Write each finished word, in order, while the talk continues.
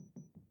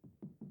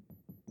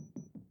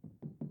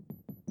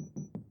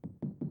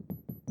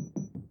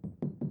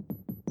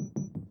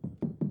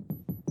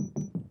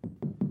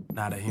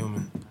Not a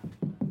human,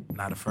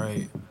 not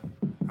afraid.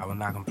 I will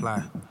not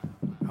comply.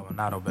 I will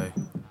not obey.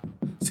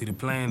 See, the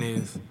plan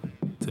is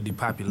to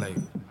depopulate,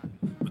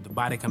 but the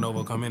body can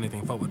overcome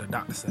anything. Fuck what the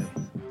doctor say.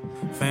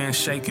 Fans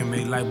shaking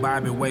me like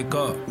Bobby, wake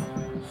up.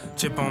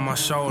 Chip on my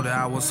shoulder,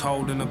 I was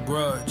holding a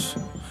grudge.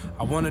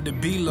 I wanted to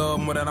be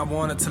loved more than I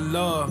wanted to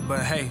love, but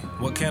hey,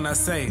 what can I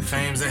say?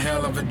 Fame's a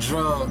hell of a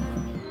drug.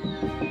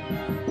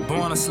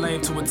 Born a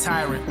slave to a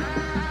tyrant.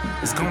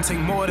 It's gonna take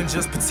more than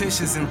just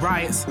petitions and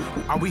riots.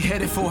 Are we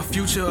headed for a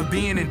future of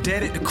being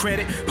indebted to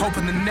credit?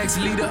 Hoping the next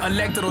leader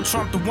elected will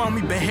trump the one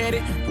we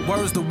beheaded? The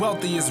words the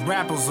wealthiest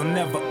rappers will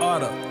never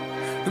utter.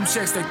 Them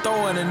checks they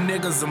throw at a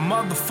nigga's a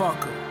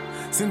motherfucker.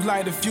 Seems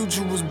like the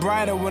future was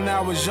brighter when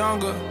I was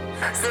younger.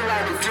 Seems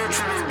like the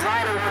future was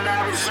brighter when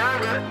I was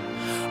younger.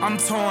 I'm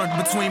torn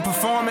between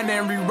performing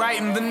and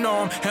rewriting the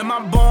norm. Am I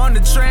born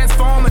to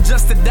transform or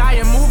just to die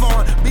and move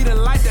on? Be the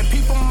light that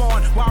people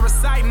mourn while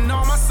reciting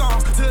all my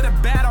songs. To the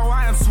battle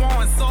I am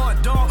sworn,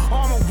 sword, dog,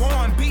 armor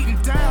worn, beaten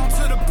down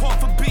to the point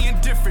for being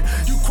different.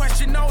 You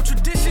question old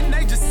tradition,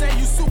 they just say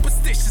you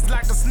superstitious.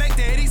 Like a snake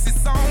that eats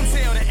its own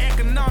tail. The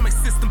economic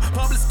system,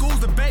 public schools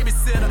the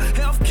babysitter,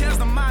 healthcare's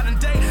the modern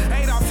day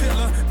Adolf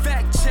Hitler.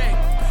 Fact check.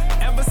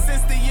 Ever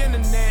since the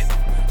internet,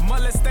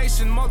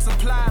 molestation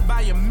multiplied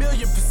by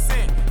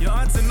 1,000,000%. Your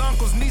aunts and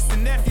uncles, nieces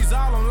and nephews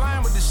all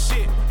online with the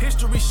shit.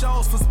 History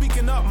shows for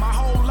speaking up, my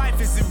whole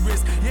life is at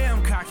risk. Yeah,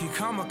 I'm cocky,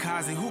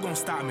 kamikaze, who gon'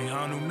 stop me?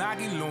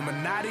 Anunnaki,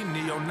 Illuminati,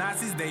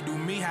 neo-Nazis, they do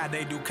me how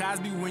they do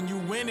Cosby. When you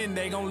winning,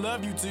 they gon'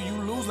 love you till you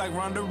lose like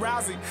Ronda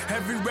Rousey.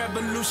 Every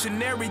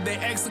revolutionary, they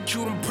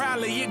execute them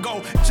proudly. It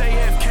go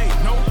JFK,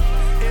 no,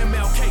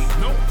 MLK,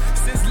 no.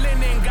 Since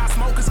Lenin got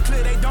smoke, it's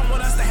clear they don't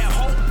want us to have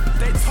hope.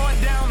 They tore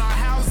down our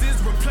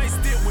houses,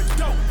 replaced it with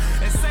dope,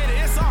 and say that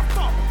it's our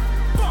fault.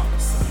 Fuck.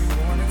 So you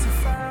wanted to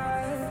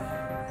fight,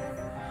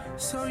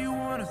 so you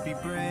wanna be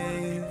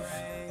brave,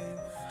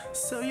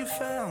 so you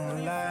found the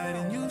light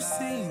and you've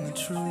seen the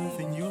truth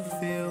and you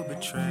feel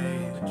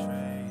betrayed.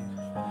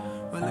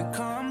 Well, it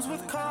comes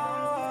with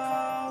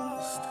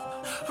cost,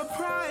 a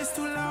price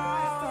too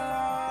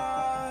large,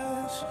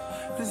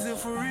 as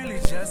if we're really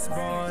just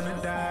born to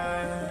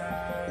die.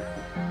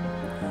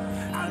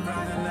 I'd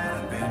rather not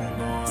have been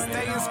born.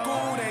 Stay in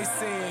school, they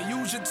said.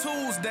 Use your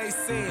tools, they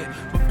said.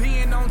 But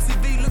being on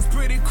TV looks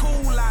pretty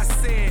cool, I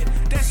said.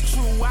 That's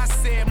true, I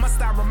said.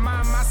 Must I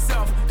remind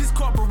myself? These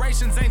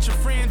corporations ain't your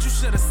friends, you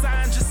should have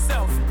signed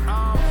yourself.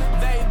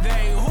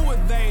 They, who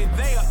are they?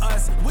 They are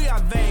us, we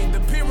are they.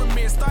 The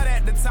pyramids start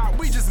at the top,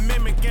 we just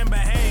mimic and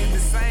behave the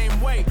same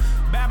way.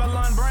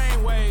 Babylon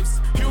brainwaves,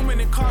 human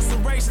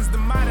incarcerations, the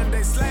modern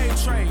day slave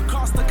trade.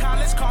 Cost of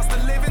college, cost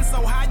of living,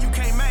 so high you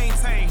can't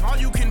maintain. All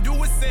you can do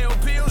is sell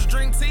pills,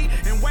 drink tea,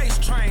 and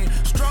waste train.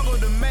 Struggle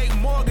to make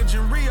mortgage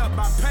and re-up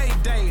by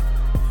payday.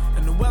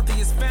 And the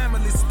wealthiest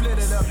families split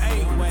it up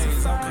 8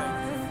 ways, okay.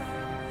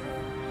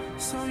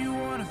 So you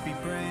wanna be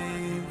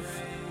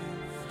brave,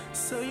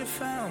 so you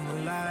found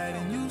the light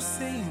and you've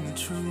seen the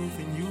truth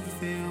and you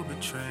feel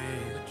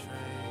betrayed.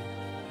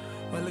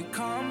 Well, it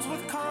comes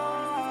with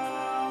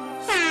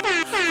cost,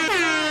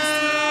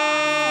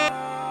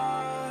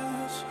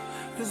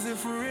 cause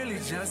if we're really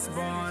just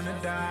born to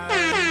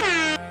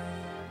die,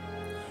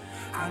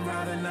 I'd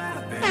rather not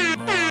have been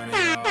born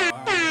at all.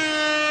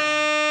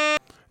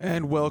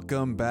 And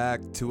welcome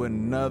back to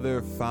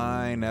another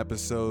fine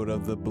episode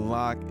of the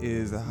Block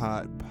is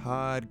Hot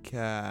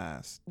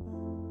podcast.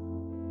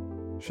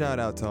 Shout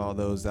out to all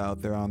those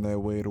out there on their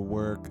way to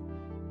work.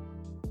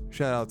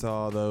 Shout out to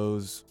all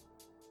those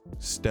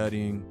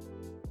studying,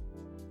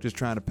 just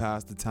trying to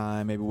pass the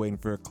time, maybe waiting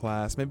for a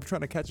class, maybe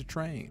trying to catch a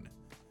train.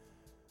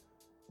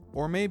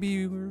 Or maybe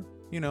you're,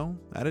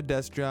 at a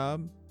desk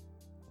job,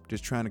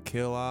 just trying to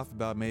kill off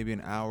about maybe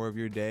an hour of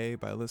your day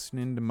by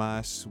listening to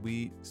my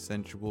sweet,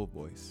 sensual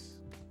voice.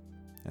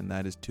 And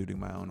that is tooting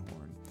my own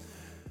horn.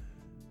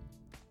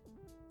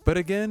 But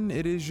again,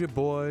 it is your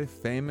boy,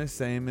 Famous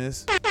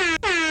Amos,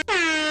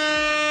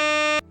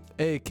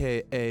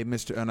 a.k.a.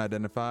 Mr.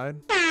 Unidentified,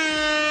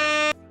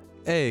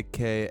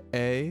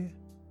 a.k.a.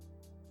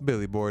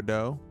 Billy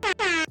Bordeaux,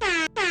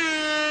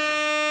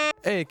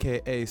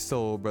 a.k.a.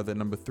 Soul Brother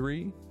Number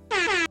 3,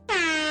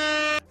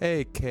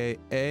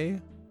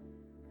 a.k.a.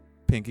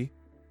 Pinky,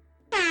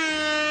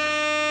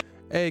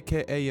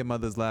 a.k.a. Your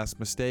Mother's Last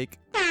Mistake,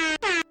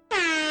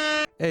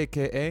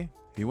 a.k.a.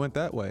 He Went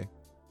That Way.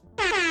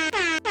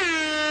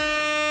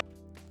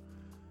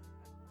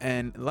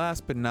 And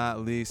last but not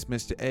least,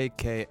 Mr.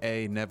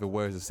 a.k.a. Never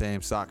Wears the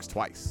Same Socks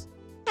Twice.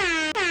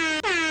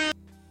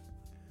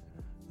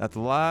 That's a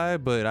lie,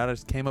 but I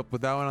just came up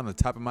with that one on the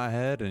top of my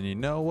head, and you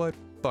know what?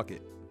 Fuck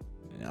it.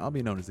 I'll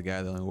be known as the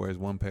guy that only wears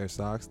one pair of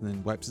socks and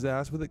then wipes his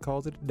ass with it,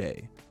 calls it a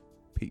day.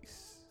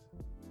 Peace.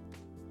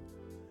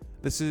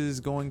 This is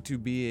going to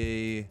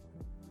be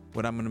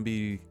what I'm going to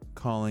be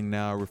calling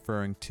now,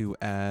 referring to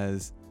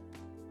as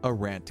a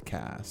rant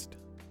cast.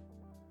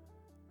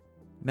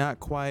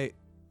 Not quite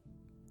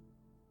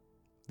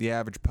the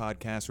average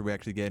podcast where we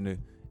actually get into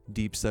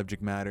deep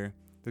subject matter.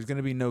 There's going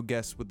to be no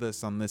guests with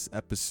us on this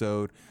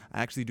episode.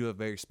 I actually do have a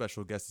very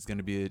special guest that's going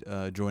to be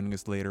joining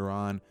us later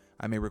on.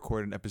 I may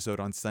record an episode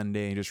on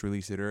Sunday and just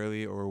release it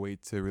early or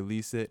wait to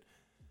release it.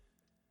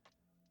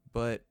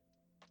 But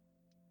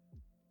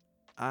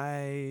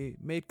I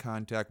made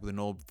contact with an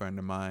old friend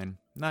of mine.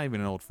 Not even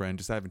an old friend,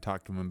 just I haven't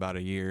talked to him in about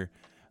a year.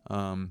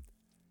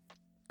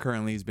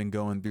 Currently, he's been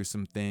going through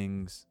some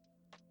things.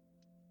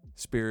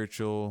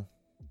 Spiritual,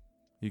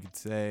 you could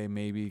say,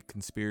 maybe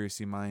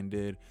conspiracy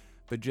minded.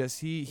 But just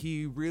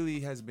he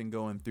really has been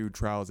going through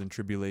trials and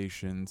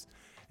tribulations,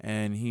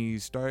 and he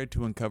started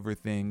to uncover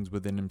things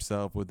within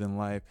himself, within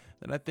life,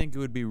 that I think it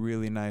would be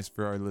really nice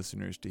for our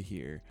listeners to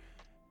hear.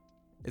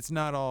 It's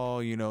not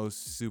all,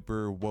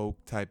 super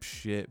woke type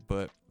shit,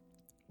 but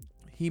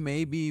he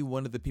may be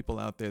one of the people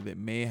out there that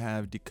may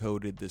have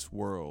decoded this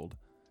world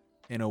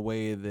in a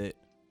way that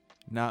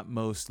not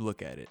most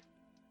look at it.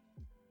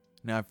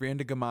 Now, if you're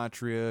into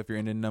gematria, if you're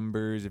into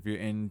numbers, if you're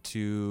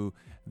into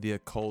the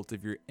occult,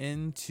 if you're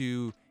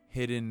into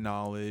hidden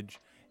knowledge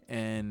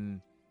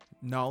and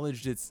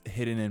knowledge that's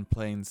hidden in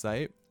plain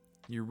sight,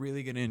 you're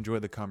really going to enjoy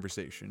the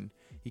conversation.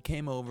 He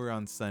came over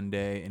on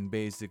Sunday and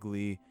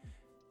basically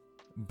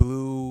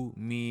blew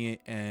me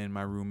and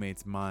my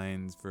roommate's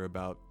minds for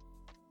about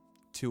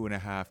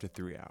 2.5 to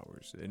 3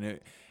 hours.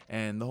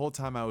 And the whole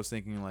time I was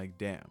thinking, like,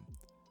 damn,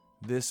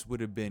 this would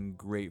have been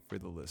great for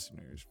the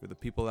listeners, for the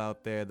people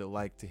out there that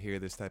like to hear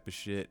this type of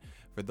shit,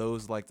 for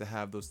those like to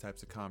have those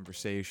types of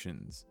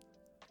conversations.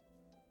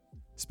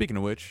 Speaking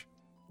of which,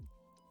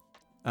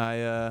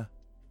 I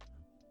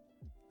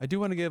do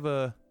want to give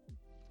a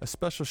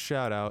special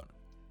shout out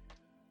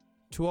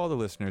to all the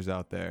listeners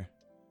out there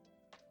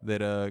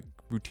that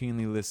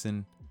routinely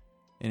listen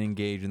and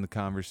engage in the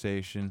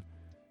conversation.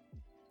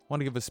 I want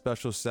to give a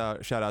special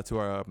shout out to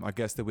our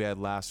guest that we had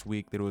last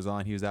week that was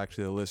on. He was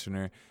actually a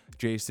listener,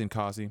 Jason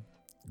Causey,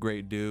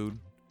 great dude.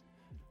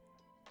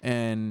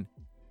 And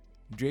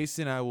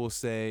Jason, I will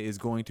say, is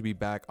going to be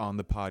back on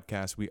the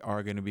podcast. We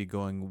are going to be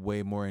going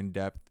way more in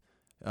depth.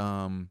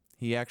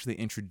 He actually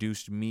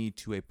introduced me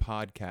to a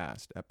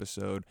podcast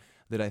episode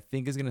that I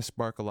think is going to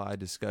spark a lot of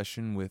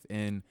discussion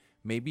within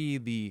maybe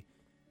the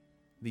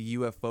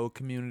UFO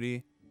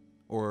community,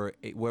 or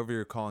whatever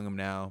you're calling them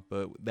now,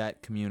 but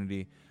that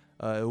community.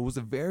 It was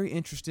a very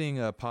interesting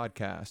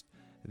podcast.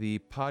 The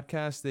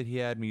podcast that he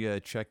had me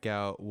check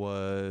out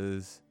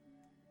was...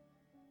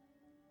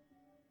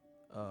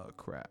 Oh,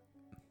 crap.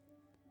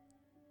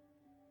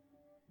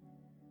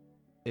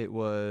 It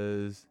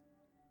was...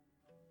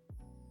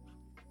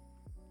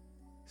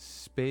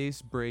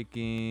 Space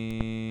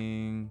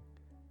breaking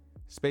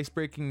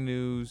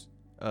news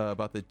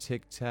about the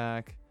Tic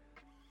Tac,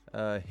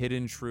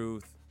 hidden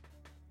truth.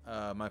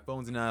 My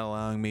phone's not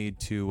allowing me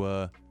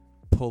to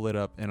pull it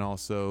up and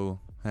also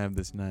have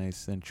this nice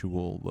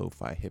sensual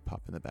lo-fi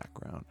hip-hop in the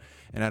background,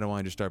 and I don't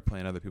want to just start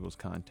playing other people's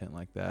content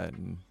like that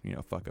and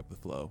fuck up the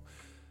flow.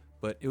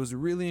 But it was a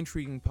really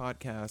intriguing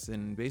podcast,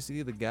 and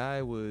basically the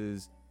guy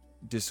was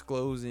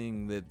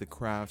disclosing that the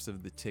crafts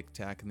of the Tic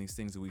Tac and these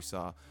things that we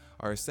saw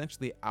are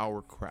essentially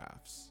our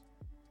crafts,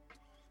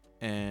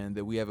 and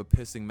that we have a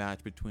pissing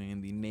match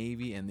between the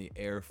Navy and the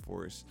Air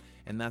Force,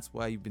 and that's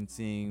why you've been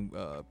seeing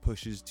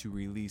pushes to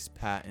release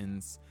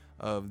patents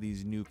of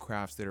these new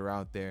crafts that are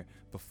out there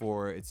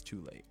before it's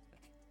too late.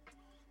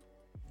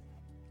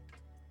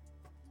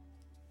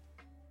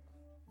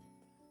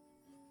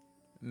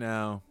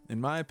 Now,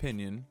 in my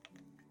opinion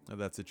of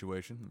that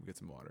situation, let me get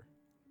some water.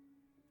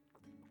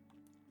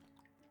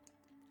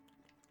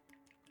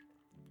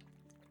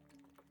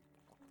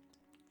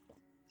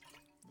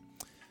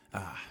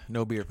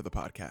 No beer for the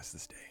podcast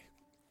this day.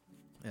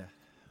 Yeah,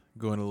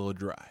 going a little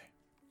dry.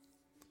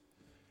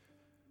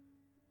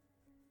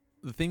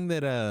 The thing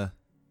that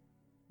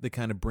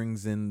kind of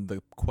brings in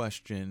the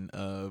question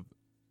of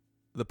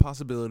the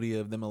possibility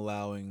of them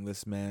allowing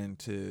this man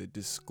to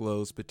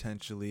disclose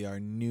potentially our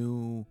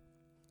new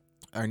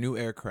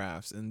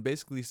aircrafts, and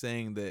basically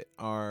saying that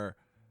our,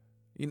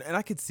 and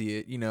I could see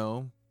it,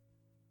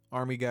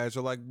 Army guys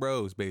are like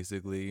bros,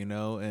 basically,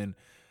 and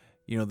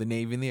the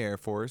Navy and the Air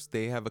Force,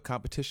 they have a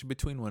competition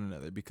between one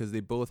another because they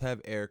both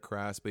have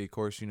aircrafts, but of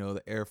course,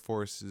 the Air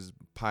Force is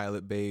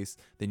pilot based,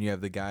 then you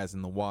have the guys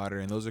in the water,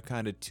 and those are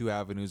kind of two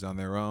avenues on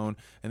their own,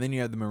 and then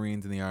you have the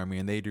Marines and the Army,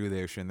 and they do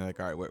their shit, and they're like,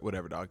 all right,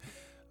 whatever, dog.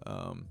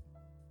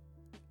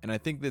 And I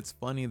think that's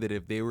funny that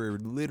if they were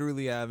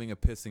literally having a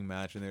pissing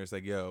match and they're just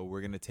like, yo,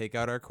 we're going to take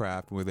out our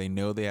craft where they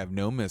know they have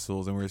no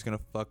missiles, and we're just going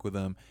to fuck with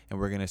them, and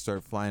we're going to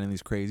start flying in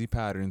these crazy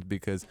patterns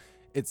because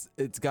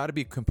it's got to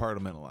be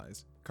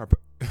compartmentalized.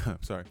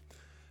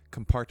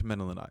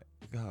 Compartmentalized.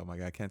 Oh my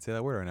God, I can't say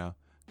that word right now.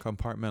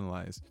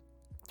 Compartmentalized.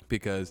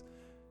 Because,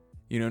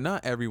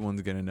 not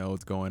everyone's going to know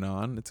what's going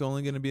on. It's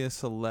only going to be a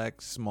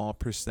select small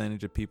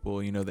percentage of people,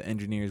 the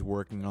engineers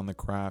working on the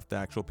craft, the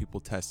actual people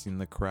testing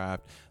the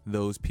craft,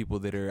 those people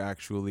that are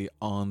actually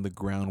on the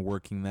ground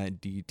working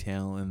that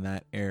detail in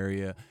that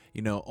area.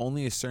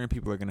 Only a certain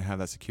people are going to have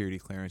that security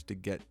clearance to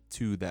get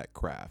to that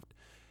craft.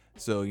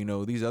 So,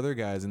 these other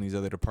guys in these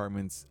other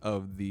departments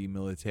of the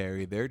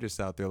military, they're just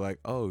out there like,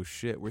 oh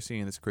shit, we're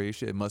seeing this crazy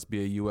shit. It must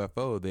be a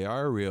UFO. They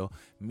are real.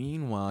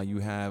 Meanwhile, you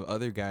have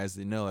other guys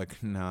that know,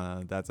 like,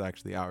 nah, that's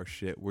actually our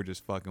shit. We're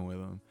just fucking with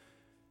them.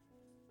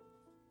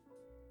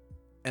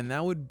 And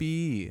that would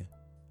be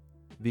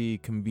the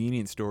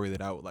convenient story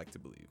that I would like to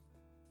believe.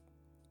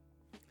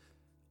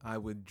 I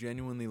would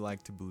genuinely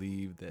like to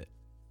believe that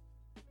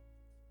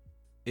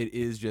it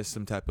is just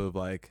some type of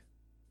like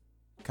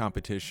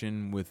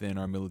competition within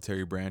our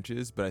military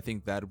branches, but I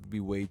think that would be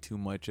way too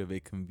much of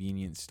a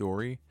convenient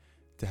story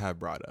to have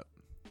brought up.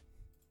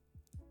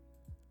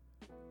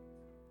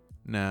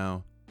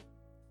 Now,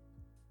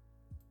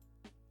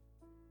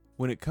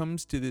 when it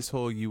comes to this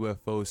whole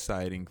UFO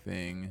sighting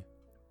thing,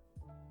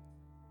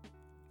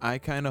 I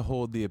kind of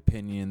hold the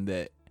opinion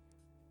that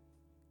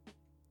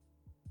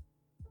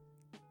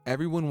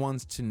everyone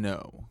wants to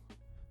know,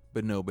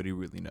 but nobody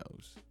really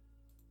knows.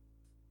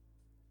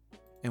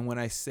 And when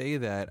I say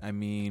that, I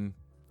mean,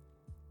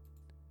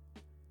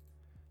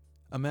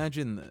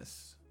 imagine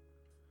this.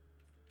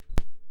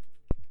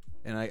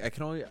 And I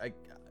can only,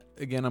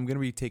 again, I'm going to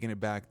be taking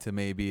it back to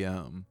maybe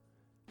a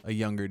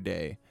younger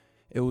day.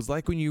 It was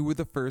like when you were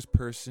the first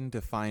person to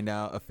find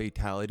out a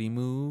fatality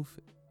move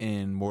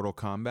in Mortal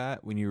Kombat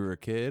when you were a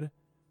kid,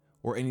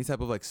 or any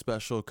type of like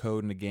special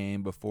code in the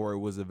game before it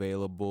was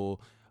available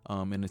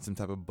in some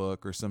type of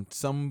book or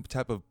some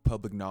type of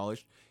public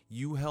knowledge.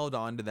 You held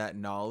on to that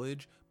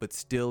knowledge, but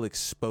still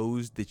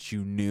exposed that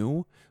you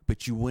knew,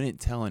 but you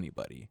wouldn't tell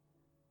anybody.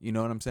 You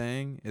know what I'm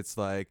saying? It's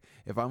like,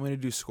 if I'm going to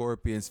do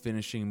Scorpion's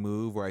finishing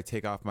move where I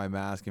take off my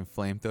mask and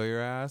flame throw your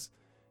ass,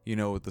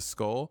 with the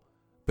skull,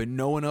 but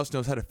no one else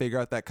knows how to figure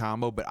out that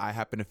combo, but I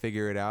happen to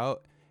figure it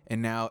out.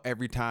 And now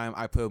every time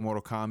I play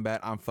Mortal Kombat,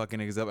 I'm fucking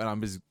niggas up and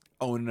I'm just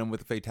owning them with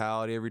the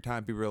fatality every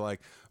time. People are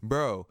like,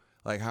 bro,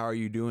 like, how are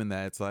you doing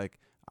that? It's like,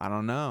 I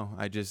don't know.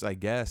 I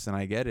guess, and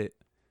I get it.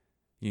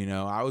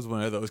 I was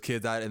one of those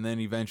kids, and then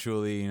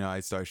eventually, I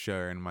start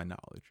sharing my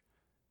knowledge.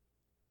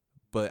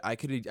 But I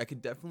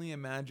could definitely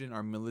imagine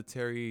our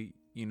military,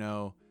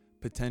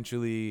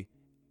 potentially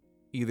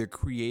either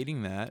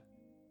creating that,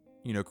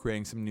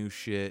 creating some new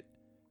shit.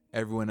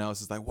 Everyone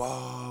else is like,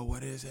 whoa,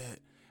 what is it?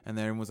 And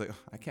then everyone's like,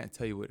 I can't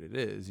tell you what it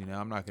is.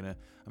 I'm not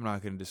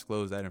gonna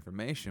disclose that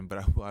information.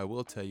 But I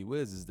will tell you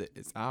is that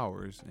it's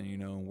ours,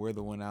 and we're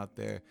the one out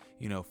there,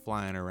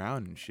 flying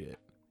around and shit.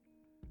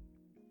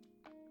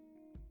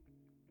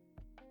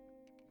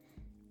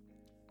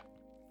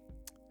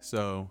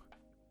 So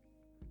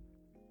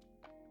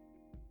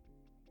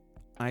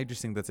I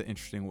just think that's an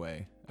interesting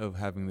way of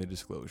having the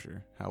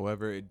disclosure.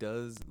 However, it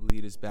does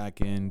lead us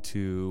back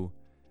into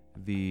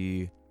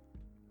the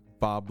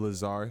Bob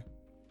Lazar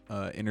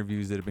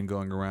interviews that have been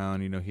going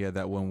around. He had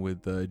that one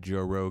with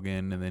Joe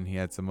Rogan, and then he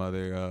had some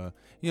other,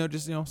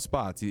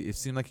 spots. It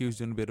seemed like he was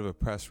doing a bit of a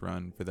press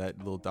run for that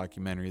little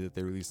documentary that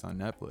they released on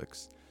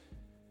Netflix.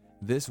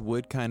 This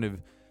would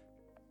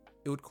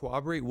it would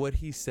corroborate what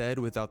he said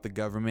without the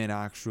government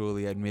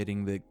actually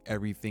admitting that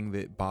everything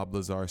that Bob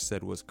Lazar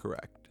said was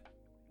correct.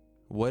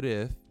 What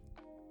if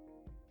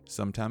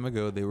some time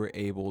ago they were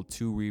able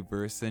to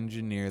reverse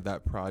engineer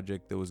that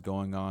project that was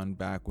going on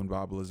back when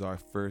Bob Lazar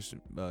first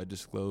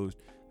disclosed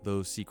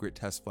those secret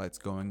test flights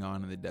going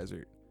on in the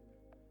desert?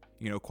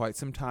 Quite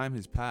some time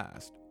has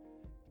passed,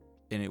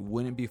 and it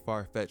wouldn't be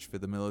far-fetched for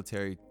the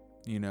military,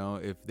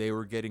 if they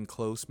were getting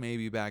close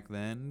maybe back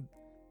then,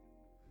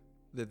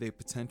 that they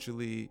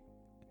potentially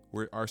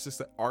are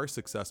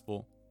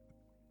successful,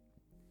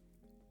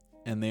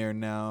 and they are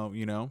now,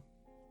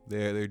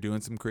 they're doing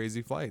some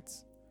crazy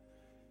flights.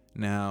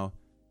 Now,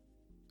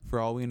 for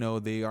all we know,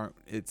 they aren't.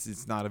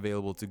 It's not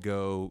available to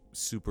go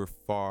super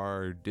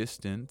far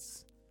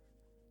distance.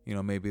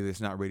 Maybe it's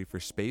not ready for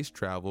space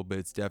travel, but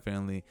it's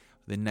definitely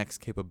the next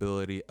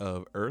capability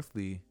of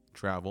earthly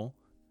travel.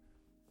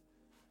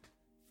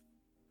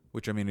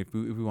 Which, I mean, if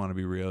we want to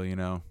be real,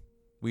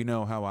 we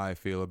know how I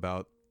feel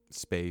about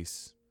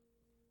space.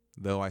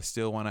 Though I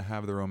still want to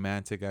have the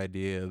romantic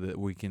idea that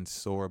we can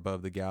soar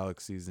above the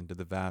galaxies into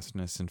the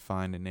vastness and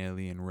find an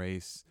alien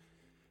race.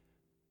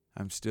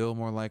 I'm still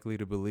more likely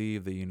to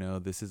believe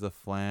that, this is a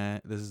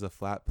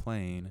flat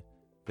plane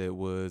that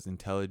was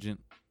intelligent.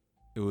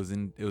 It was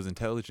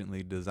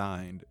intelligently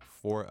designed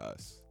for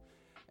us,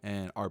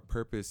 and our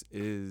purpose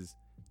is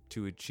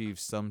to achieve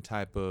some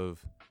type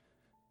of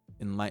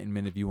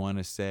enlightenment, if you want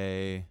to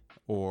say,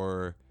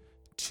 or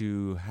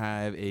to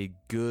have a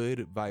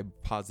good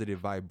positive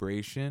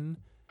vibration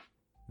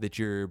that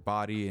your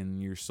body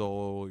and your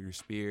soul, your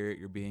spirit,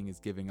 your being is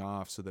giving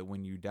off, so that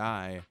when you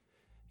die,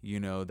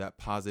 that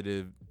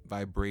positive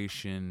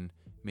vibration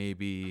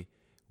maybe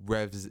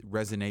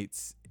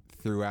resonates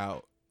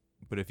throughout.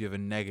 But if you have a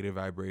negative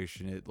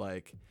vibration,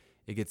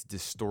 it gets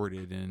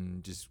distorted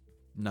and just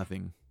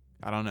nothing.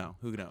 I don't know.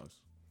 Who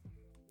knows?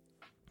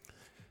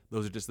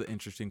 Those are just the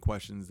interesting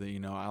questions that,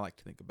 I like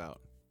to think about.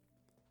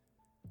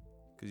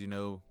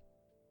 Because,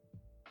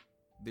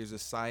 there's a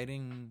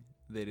sighting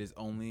that is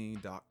only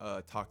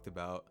talked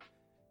about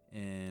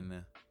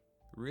in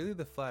really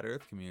the flat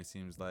earth community,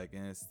 seems like.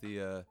 And it's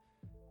the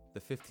the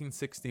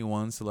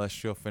 1561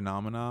 celestial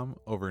phenomenon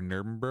over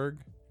Nuremberg,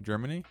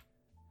 Germany.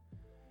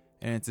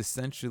 And it's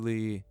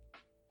essentially,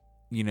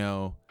 you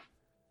know,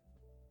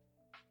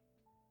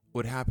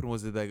 what happened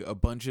was that like a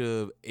bunch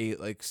of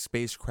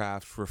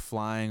spacecraft were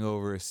flying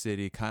over a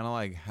city, kind of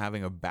like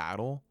having a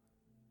battle.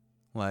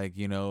 Like,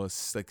 you know,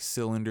 it's like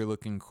cylinder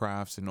looking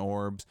crafts and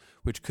orbs,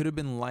 which could have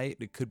been light.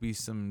 It could be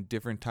some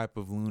different type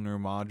of lunar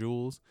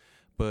modules.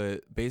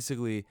 But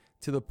basically,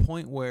 to the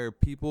point where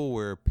people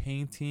were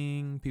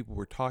painting, people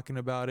were talking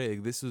about it.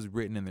 Like, this was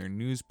written in their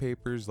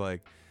newspapers.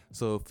 Like,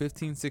 so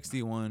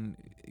 1561,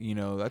 you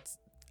know, that's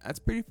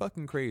pretty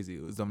fucking crazy.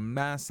 It was a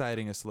mass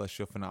sighting of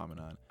celestial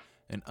phenomenon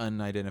and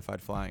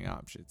unidentified flying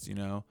objects, you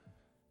know?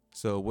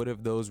 So what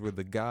if those were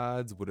the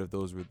gods? What if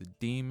those were the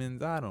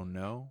demons? I don't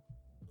know.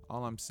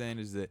 All I'm saying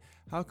is that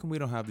how come we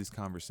don't have these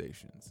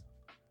conversations?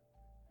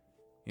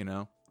 You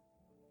know?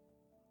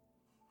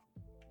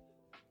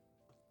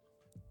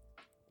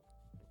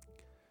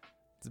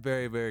 It's a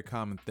very, very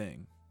common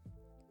thing.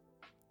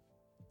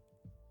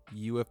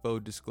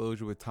 UFO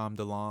disclosure with Tom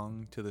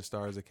DeLonge to the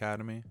Stars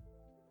Academy.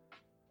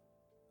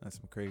 That's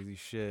some crazy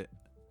shit.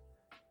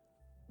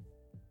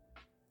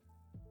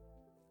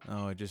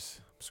 Oh, I'm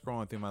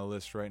scrolling through my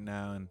list right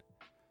now, and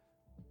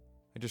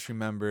I just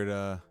remembered,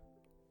 I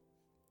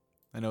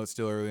know it's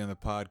still early in the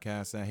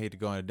podcast, and I hate to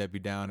go on a Debbie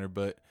Downer,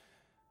 but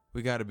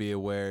we got to be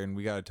aware, and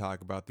we got to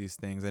talk about these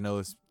things. I know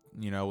this,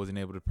 you know, I wasn't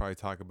able to probably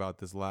talk about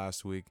this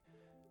last week.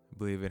 I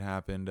believe it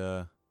happened,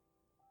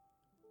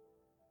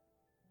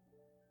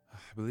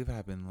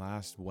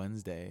 last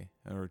Wednesday,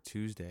 or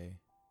Tuesday,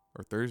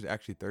 or Thursday,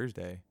 actually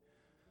Thursday.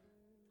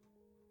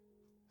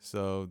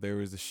 So there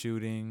was a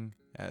shooting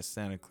at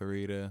Santa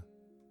Clarita.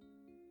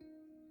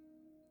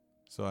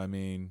 So, I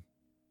mean,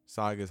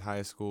 Saugus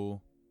High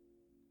School,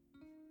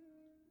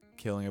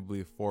 killing, I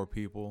believe, 4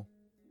 people.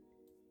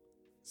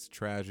 It's a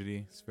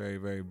tragedy. It's very,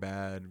 very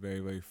bad. Very,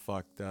 very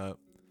fucked up.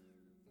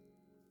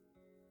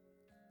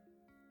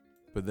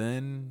 But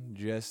then,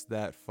 just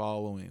that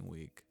following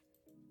week,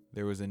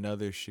 there was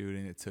another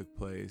shooting that took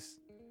place.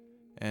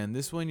 And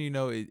this one, you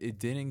know, it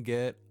didn't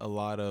get a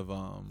lot of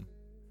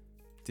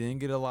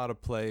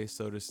play,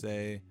 so to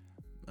say.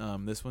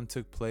 This one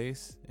took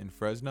place in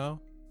Fresno,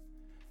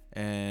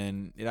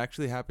 and it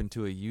actually happened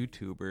to a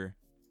YouTuber,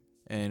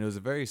 and it was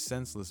a very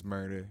senseless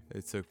murder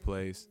that took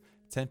place.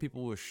 10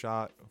 people were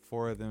shot,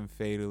 4 of them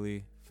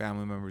fatally.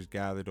 Family members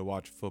gathered to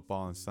watch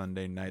football on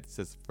Sunday night,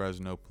 says the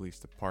Fresno Police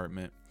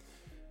Department.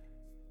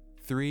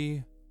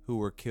 3 who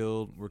were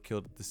killed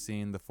at the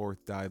scene. The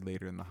 4th died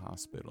later in the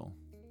hospital.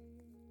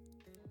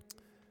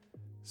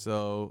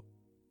 So,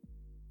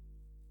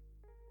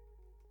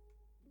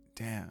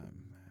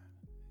 damn.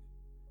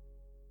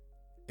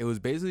 It was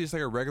basically just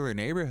like a regular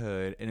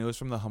neighborhood, and it was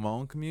from the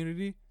Hamon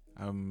community.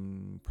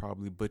 I'm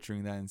probably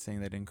butchering that and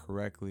saying that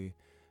incorrectly,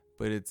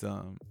 but it's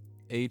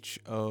HMONG.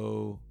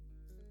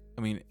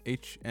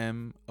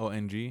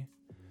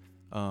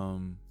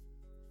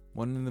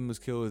 One of them was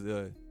killed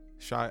with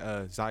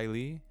Xy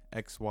Lee,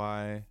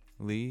 XY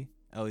Lee,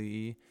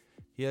 Lee.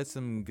 He had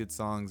some good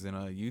songs in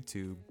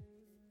YouTube.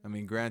 I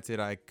mean, granted,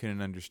 I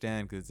couldn't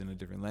understand because it's in a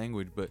different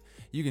language, but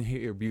you can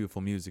hear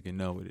beautiful music and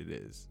know what it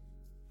is.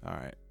 All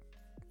right.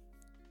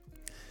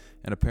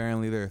 And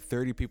apparently there are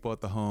 30 people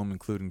at the home,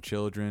 including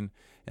children,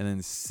 and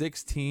then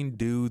 16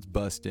 dudes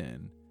bust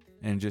in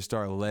and just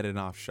start letting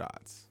off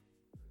shots.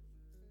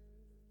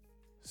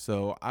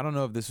 So I don't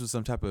know if this was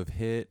some type of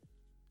hit.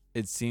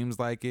 It seems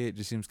like it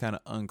just seems kind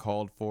of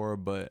uncalled for,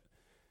 but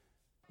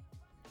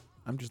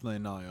I'm just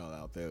letting all y'all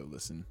out there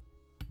listen.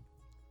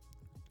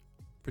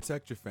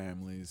 Protect your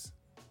families.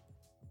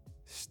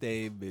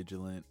 Stay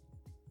vigilant.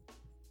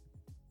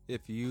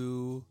 If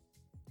you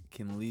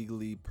can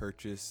legally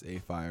purchase a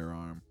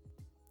firearm,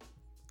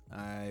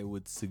 I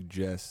would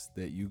suggest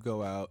that you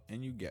go out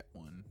and you get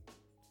one.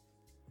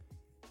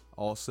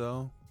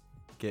 Also,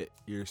 get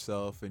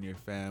yourself and your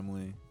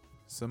family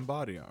some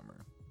body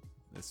armor.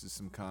 This is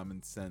some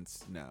common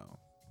sense now.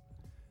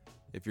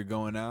 If you're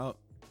going out,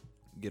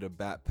 get a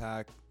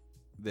backpack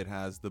that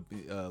has the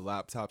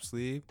laptop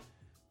sleeve.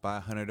 Buy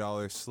a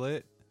 $100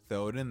 slit,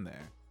 throw it in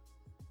there.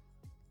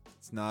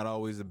 It's not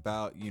always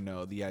about, you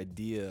know, the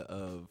idea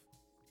of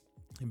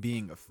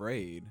being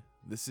afraid.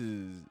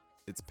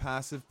 It's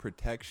passive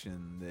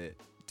protection that,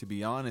 to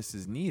be honest,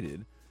 is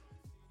needed.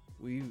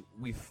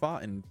 We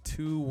fought in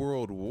 2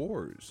 world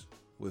wars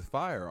with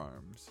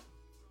firearms.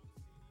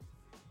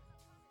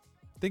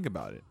 Think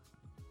about it.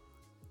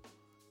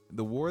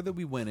 The war that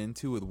we went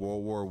into with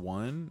World War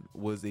I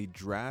was a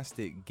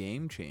drastic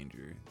game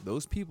changer.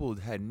 Those people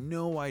had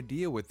no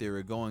idea what they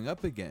were going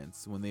up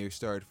against when they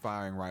started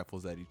firing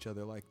rifles at each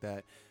other like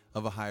that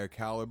of a higher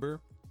caliber,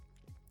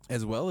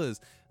 as well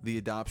as the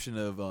adoption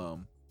of,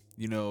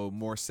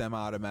 more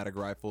semi-automatic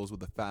rifles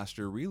with a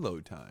faster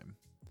reload time.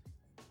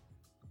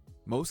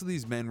 Most of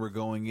these men were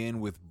going in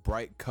with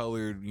bright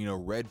colored,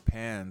 red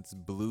pants,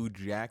 blue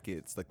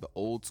jackets, like the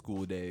old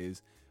school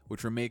days,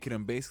 which were making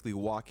them basically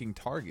walking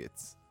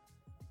targets.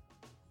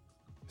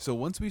 So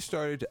once we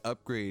started to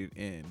upgrade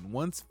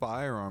once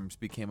firearms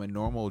became a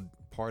normal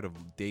part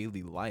of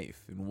daily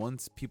life. And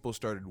once people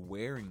started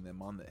wearing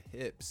them on the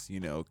hips,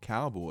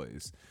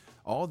 cowboys,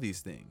 all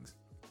these things,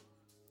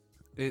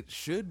 it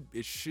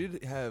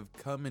should have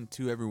come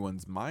into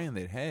everyone's mind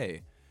that,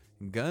 hey,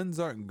 guns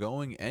aren't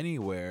going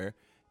anywhere,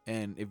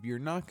 and if you're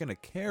not going to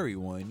carry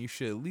one, you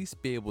should at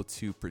least be able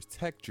to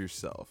protect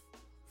yourself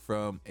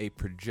from a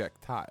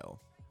projectile.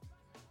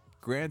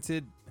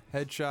 Granted,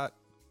 headshot,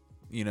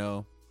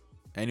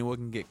 anyone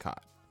can get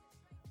caught.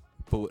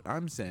 But what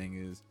I'm saying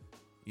is,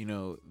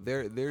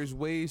 there's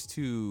ways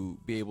to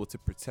be able to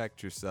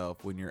protect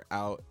yourself when you're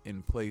out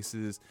in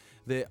places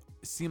that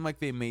seem like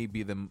they may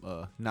be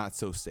not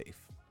so safe.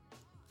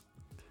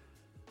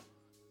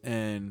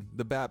 And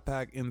the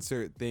backpack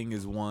insert thing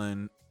is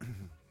one.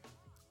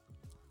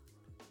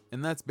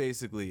 And that's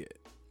basically it.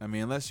 I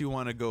mean, unless you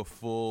want to go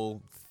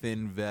full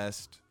thin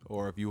vest,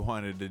 or if you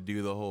wanted to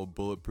do the whole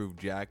bulletproof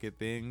jacket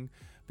thing,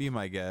 be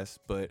my guest.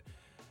 But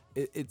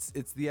it's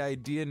the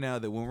idea now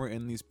that when we're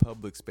in these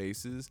public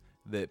spaces,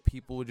 that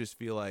people just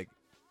feel like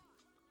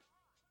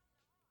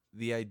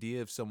the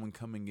idea of someone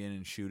coming in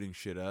and shooting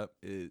shit up,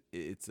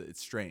 it's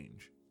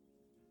strange.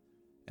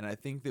 And I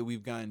think that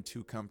we've gotten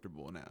too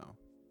comfortable now,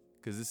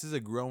 because this is a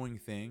growing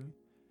thing,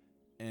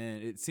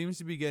 and it seems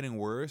to be getting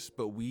worse.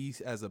 But we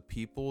as a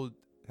people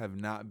have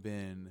not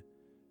been,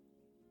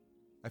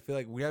 I feel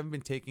like we haven't been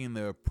taking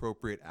the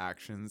appropriate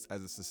actions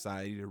as a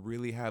society to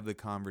really have the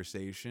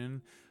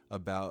conversation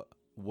about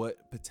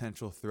what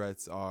potential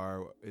threats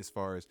are, as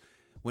far as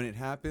when it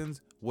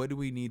happens, what do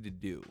we need to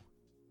do?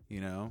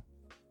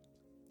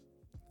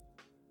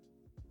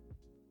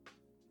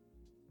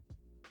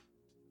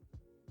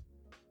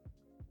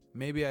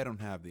 Maybe I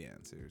don't have the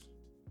answers,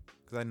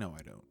 because I know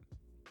I don't.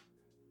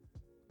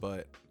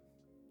 But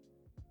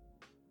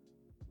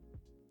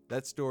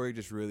that story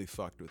just really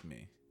fucked with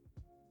me.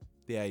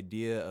 The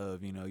idea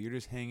of, you're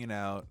just hanging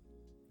out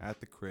at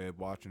the crib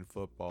watching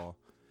football,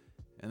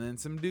 and then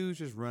some dudes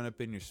just run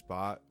up in your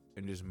spot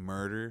and just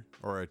murder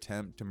or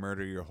attempt to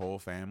murder your whole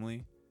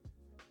family.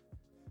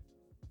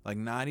 Like,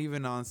 not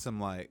even on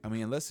some,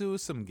 unless it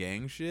was some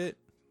gang shit,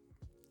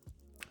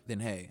 then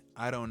hey,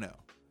 I don't know.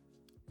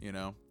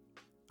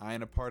 I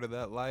ain't a part of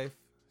that life.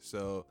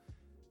 So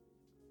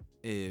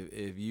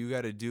if you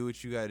got to do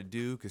what you got to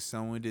do because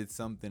someone did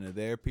something to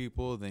their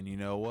people, then you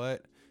know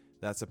what?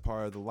 That's a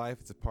part of the life.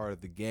 It's a part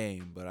of the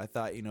game. But I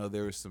thought,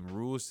 there was some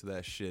rules to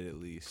that shit at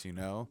least, You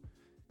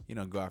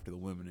don't go after the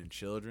women and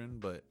children.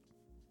 But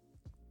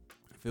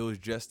if it was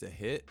just a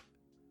hit,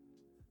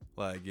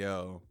 like,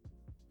 yo,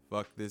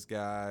 fuck this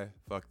guy,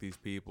 fuck these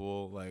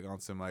people, like on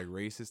some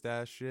racist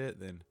ass shit,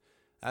 then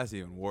that's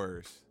even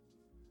worse.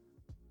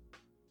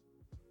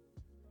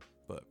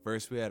 But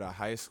first we had a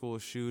high school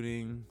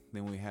shooting,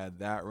 then we had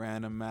that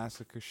random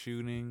massacre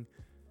shooting.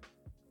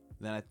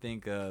 Then I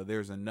think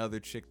there's another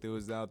chick that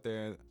was out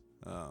there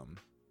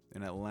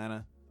in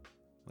Atlanta,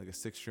 like a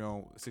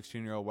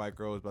 16-year-old white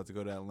girl was about to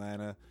go to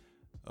Atlanta.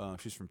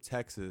 She's from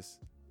Texas,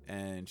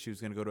 and she was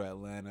going to go to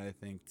Atlanta, I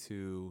think,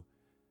 to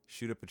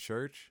shoot up a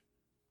church.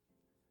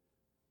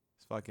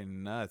 It's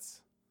fucking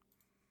nuts.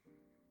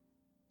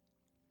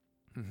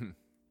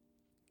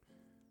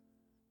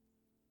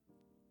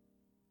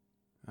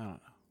 I don't know.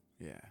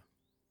 Yeah.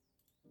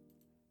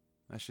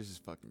 That shit is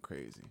fucking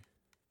crazy.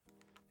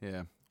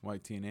 Yeah.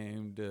 White teen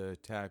aimed to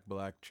attack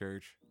black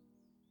church.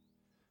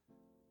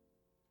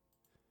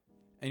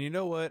 And you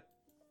know what?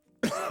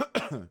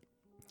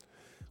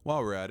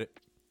 While we're at it,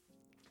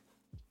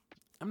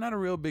 I'm not a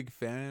real big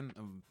fan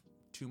of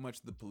too much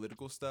of the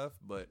political stuff,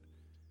 but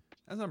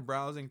as I'm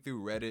browsing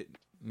through Reddit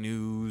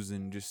news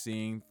and just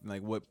seeing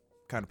what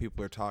kind of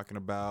people are talking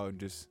about, and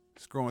just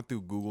scrolling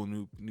through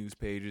Google news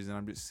pages, and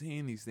I'm just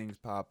seeing these things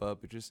pop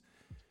up,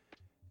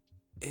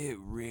 it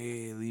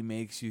really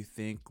makes you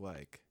think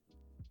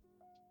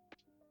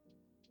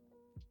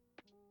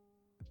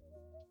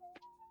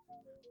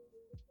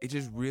it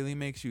just really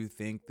makes you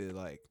think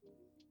that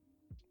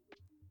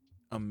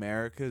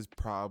America is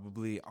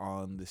probably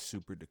on the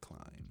super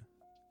decline,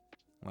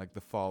 like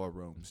the fall of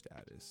Rome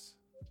status.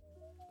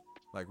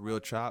 Real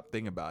chop,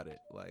 think about it.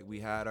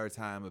 We had our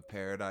time of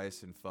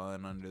paradise and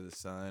fun under the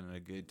sun and a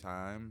good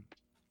time.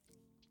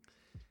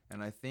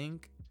 And I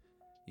think,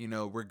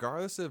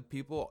 regardless of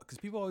people, because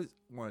people always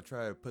want to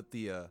try to put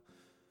the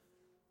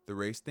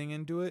race thing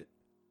into it.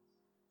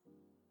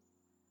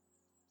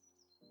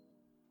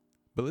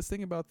 But let's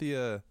think about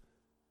the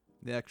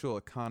actual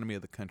economy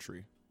of the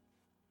country.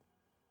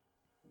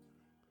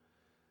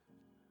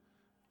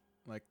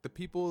 The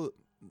people,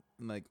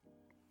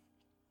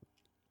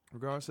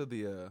 regardless of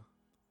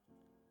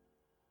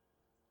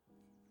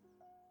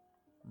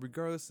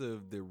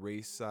the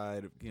race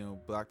side,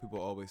 black people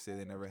always say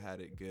they never had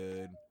it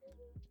good.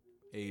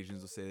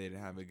 Asians will say they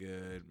didn't have it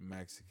good.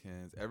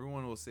 Mexicans,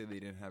 everyone will say they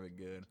didn't have it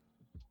good.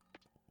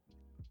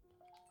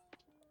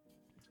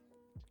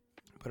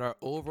 But our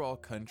overall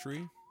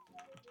country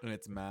and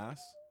its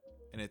mass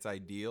and its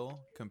ideal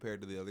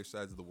compared to the other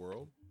sides of the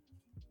world,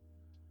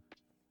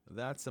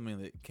 that's something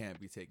that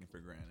can't be taken for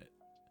granted.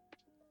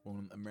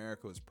 When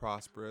America was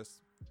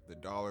prosperous, the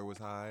dollar was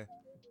high,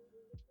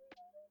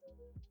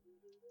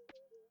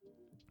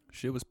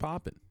 shit was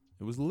popping.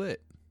 It was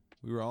lit.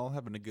 We were all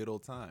having a good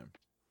old time.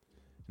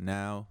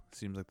 Now,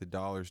 seems like the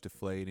dollar's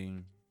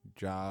deflating,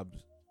 jobs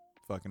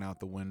fucking out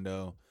the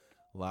window.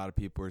 A lot of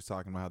people are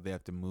talking about how they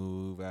have to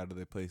move out of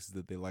the places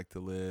that they like to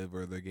live,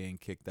 or they're getting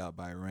kicked out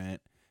by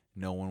rent.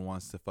 No one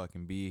wants to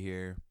fucking be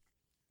here.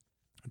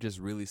 It just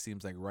really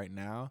seems like right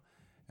now,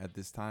 at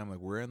this time, like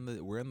we're in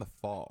the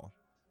fall.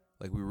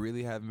 Like we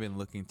really haven't been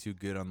looking too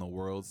good on the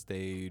world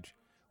stage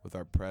with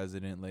our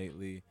president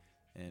lately,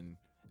 and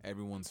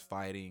everyone's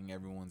fighting,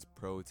 everyone's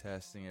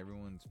protesting,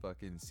 everyone's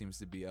fucking seems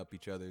to be up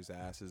each other's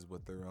asses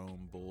with their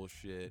own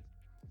bullshit.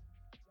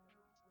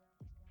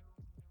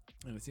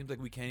 And it seems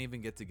like we can't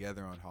even get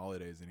together on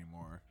holidays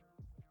anymore.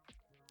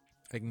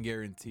 I can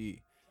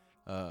guarantee,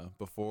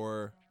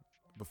 before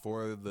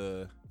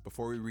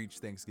we reach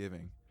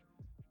Thanksgiving,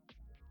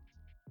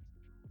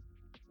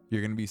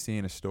 you're gonna be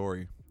seeing a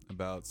story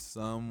about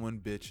someone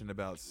bitching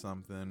about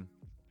something,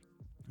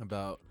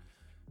 about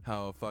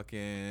how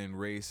fucking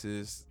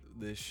racist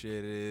this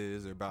shit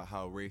is, or about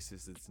how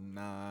racist it's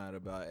not,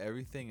 about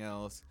everything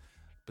else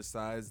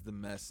besides the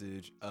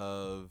message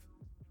of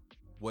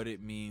what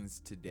it means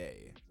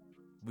today.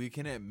 We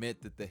can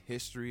admit that the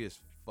history is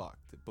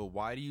fucked, but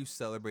why do you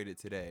celebrate it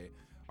today?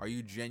 Are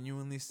you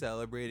genuinely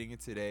celebrating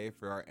it today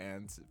for our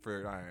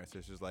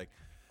ancestors, like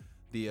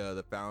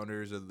the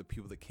founders, or the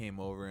people that came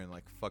over and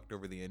like fucked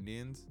over the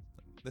Indians?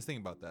 Let's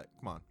think about that.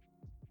 Come on.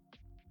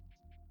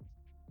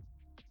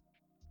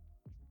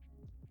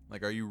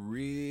 Like, are you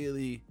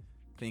really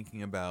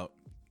thinking about,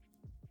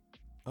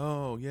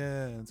 oh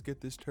yeah, let's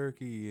get this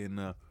turkey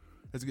and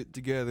let's get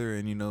together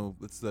and, you know,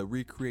 let's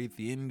recreate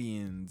the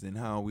Indians and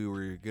how we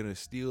were gonna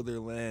steal their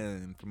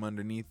land from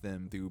underneath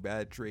them through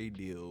bad trade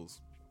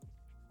deals?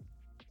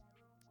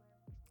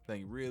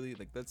 Like, really?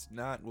 Like, that's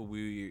not what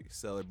we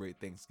celebrate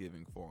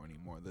Thanksgiving for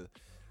anymore.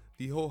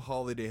 The whole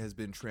holiday has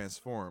been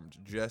transformed,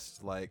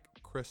 just like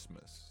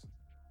Christmas.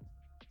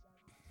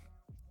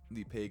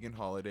 The pagan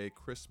holiday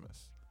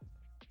Christmas.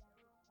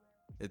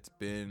 It's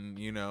been,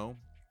 you know,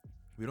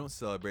 we don't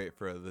celebrate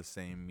for the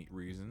same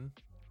reason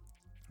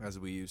as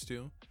we used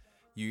to.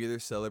 You either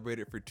celebrate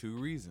it for two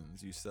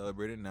reasons. You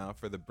celebrate it now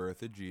for the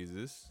birth of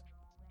Jesus,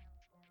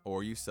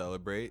 or you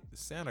celebrate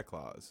Santa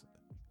Claus,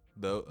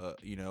 though,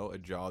 you know, a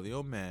jolly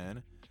old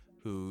man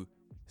who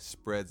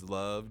spreads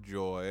love,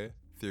 joy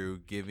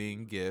through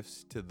giving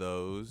gifts to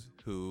those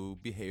who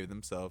behave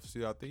themselves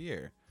throughout the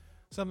year.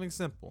 Something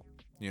simple,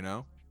 you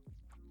know?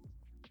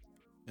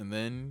 And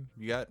then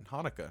you got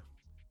Hanukkah.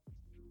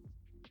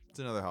 It's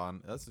another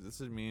holiday.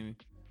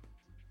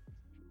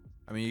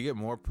 I mean, you get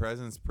more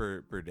presents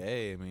per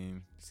day, I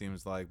mean,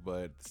 seems like,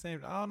 but at the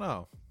same, I don't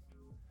know.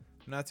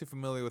 I'm not too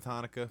familiar with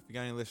Hanukkah. If you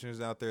got any listeners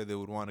out there that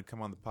would want to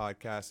come on the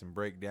podcast and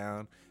break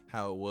down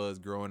how it was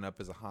growing up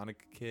as a Hanukkah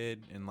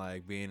kid and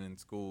like being in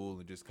school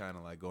and just kind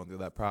of like going through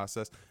that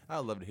process, I'd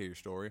love to hear your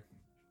story.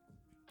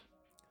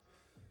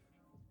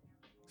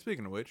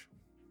 Speaking of which,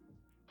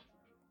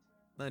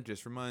 that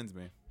just reminds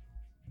me.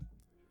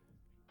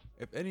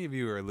 If any of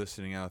you are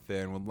listening out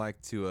there and would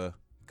like to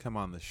come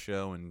on the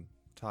show and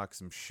talk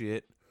some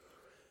shit,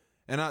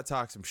 and not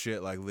talk some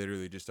shit like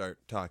literally just start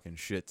talking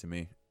shit to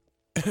me,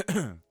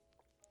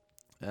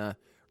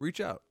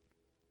 reach out.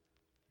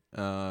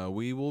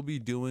 We will be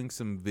doing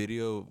some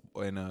video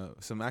and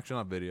actually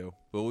not video,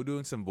 but we're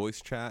doing some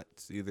voice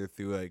chats either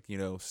through like, you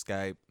know,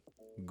 Skype,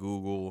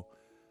 Google,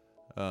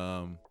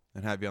 and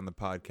have you on the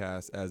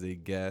podcast as a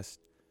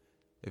guest.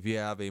 If you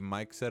have a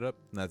mic setup,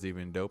 that's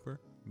even doper.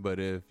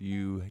 But if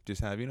you just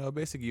have, you know, a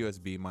basic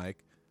USB mic,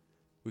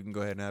 we can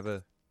go ahead and have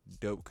a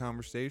dope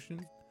conversation.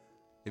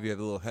 If you have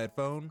a little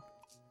headphone,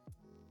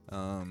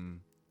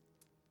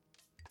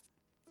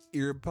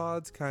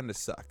 earpods kind of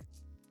suck.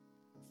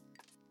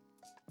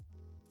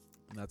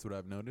 And that's what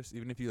I've noticed.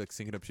 Even if you like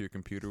sync it up to your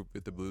computer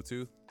with the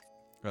Bluetooth,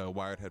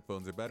 wired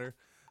headphones are better.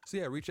 So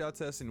yeah, reach out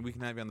to us and we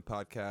can have you on the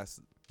podcast.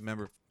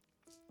 Remember,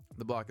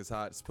 the block is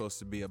hot. It's supposed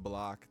to be a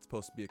block. It's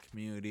supposed to be a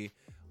community.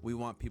 We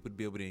want people to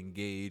be able to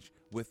engage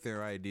with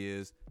their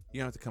ideas. You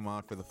don't have to come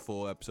on for the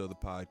full episode of the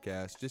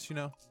podcast. Just, you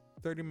know,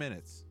 30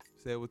 minutes.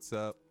 Say what's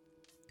up.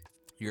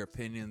 Your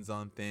opinions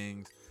on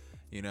things.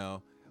 You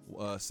know,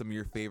 some of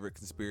your favorite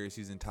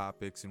conspiracies and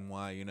topics and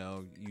why, you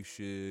know, you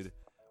should,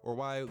 or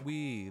why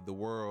we, the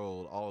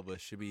world, all of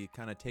us should be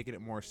kind of taking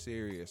it more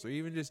serious, or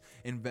even just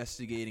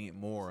investigating it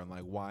more and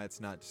like why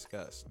it's not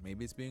discussed.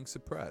 Maybe it's being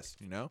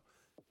suppressed, you know?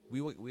 We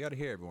got to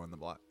hear everyone on the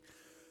block.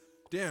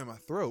 Damn, my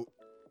throat.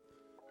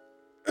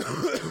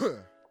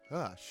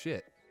 Ah,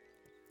 shit.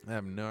 I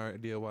have no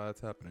idea why that's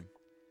happening.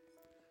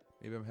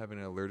 Maybe I'm having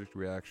an allergic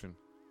reaction.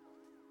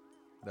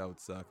 That would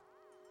suck.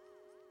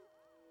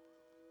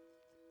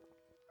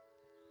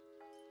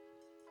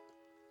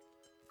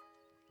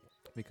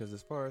 Because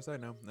as far as I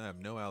know, I have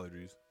no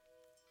allergies.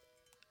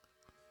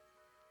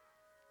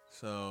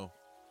 So,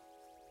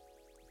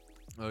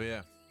 oh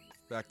yeah,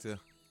 back to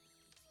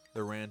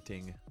the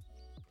ranting.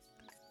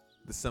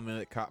 This is something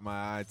that caught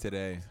my eye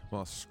today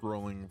while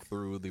scrolling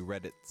through the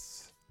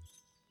Reddits.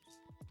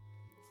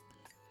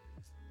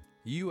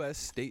 U.S.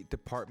 State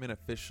Department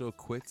official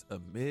quits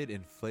amid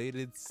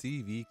inflated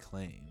CV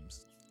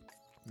claims.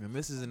 And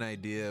this is an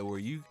idea where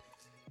you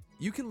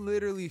can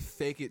literally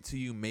fake it till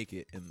you make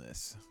it in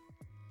this.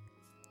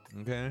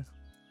 Okay?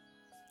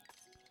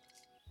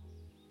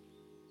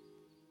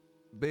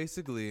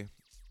 Basically,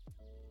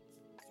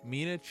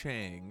 Mina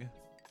Chang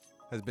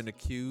has been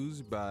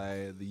accused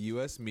by the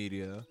U.S.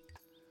 media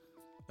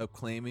of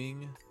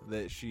claiming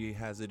that she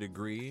has a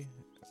degree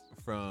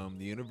from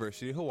the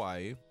University of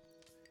Hawaii,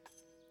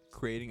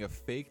 creating a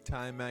fake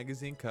Time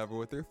magazine cover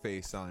with her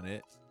face on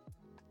it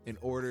in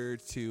order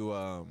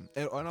to,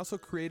 and also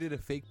created a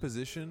fake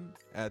position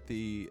at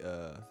the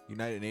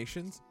United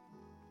Nations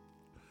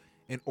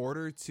in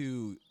order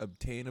to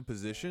obtain a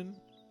position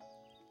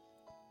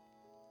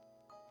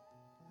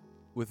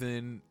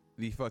within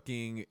the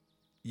fucking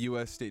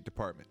U.S. State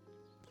Department.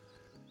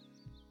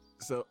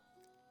 So,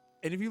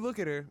 and if you look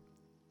at her,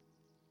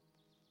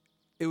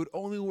 it would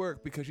only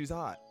work because she's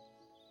hot.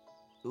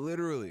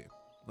 Literally.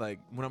 Like,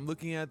 when I'm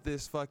looking at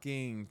this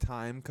fucking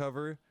Time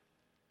cover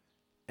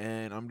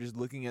and I'm just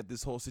looking at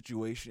this whole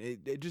situation,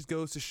 it just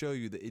goes to show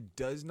you that it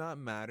does not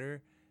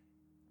matter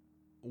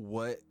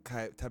what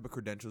type of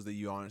credentials that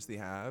you honestly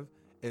have,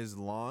 as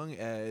long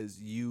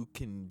as you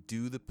can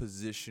do the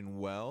position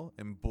well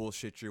and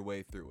bullshit your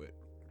way through it.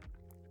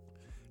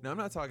 Now, I'm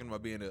not talking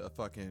about being a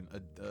fucking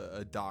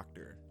a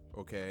doctor,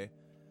 okay?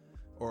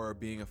 Or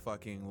being a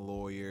fucking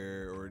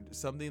lawyer or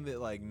something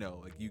that, like, no,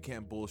 like, you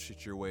can't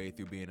bullshit your way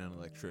through being an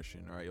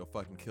electrician, all right? You'll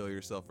fucking kill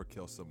yourself or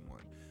kill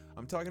someone.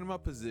 I'm talking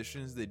about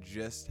positions that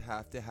just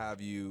have to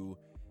have you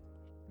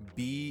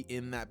be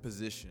in that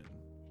position.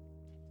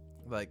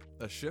 Like,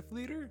 a shift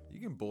leader,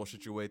 you can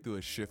bullshit your way through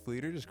a shift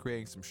leader, just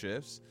creating some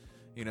shifts,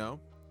 you know?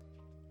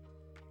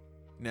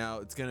 Now,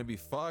 it's gonna be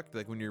fucked,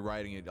 like, when you're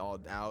writing it all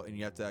out and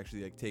you have to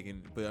actually, like, take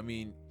in, but I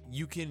mean,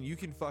 you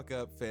can fuck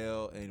up,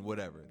 fail, and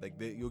whatever. Like,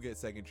 you'll get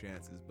second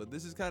chances. But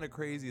this is kind of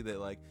crazy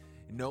that, like,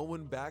 no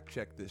one back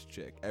checked this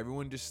chick.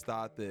 Everyone just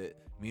thought that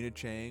Mina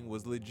Chang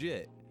was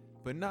legit,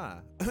 but nah.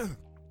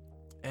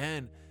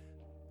 And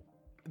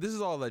this is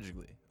all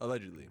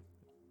allegedly,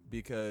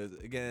 because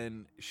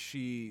again,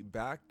 she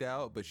backed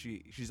out, but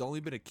she's only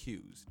been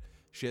accused.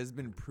 She hasn't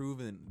been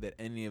proven that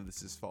any of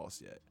this is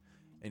false yet.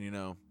 And you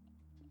know,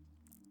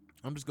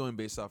 I'm just going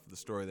based off of the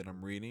story that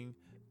I'm reading.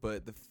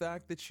 But the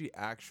fact that she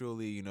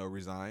actually, you know,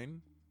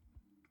 resigned,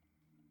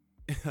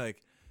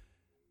 like,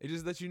 it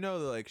just lets you know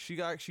that, like,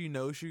 she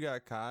knows she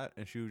got caught,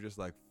 and she was just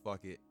like,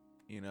 fuck it.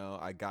 You know,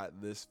 I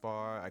got this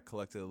far. I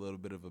collected a little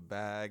bit of a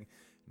bag.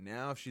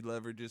 Now, if she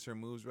leverages her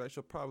moves right,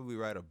 she'll probably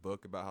write a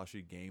book about how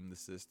she gamed the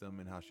system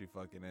and how she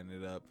fucking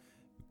ended up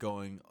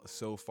going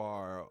so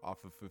far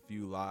off of a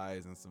few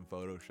lies and some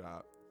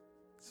Photoshop.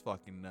 It's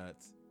fucking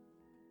nuts.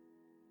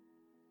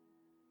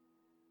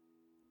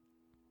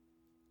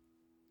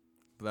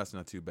 But that's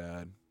not too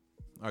bad.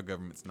 Our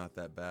government's not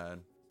that bad.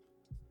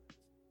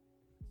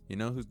 You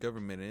know whose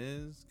government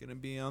is gonna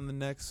be on the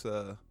next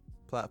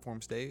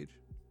platform stage?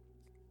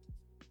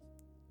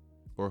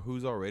 Or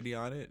who's already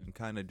on it and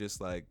kind of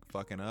just like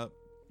fucking up?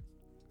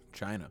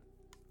 China.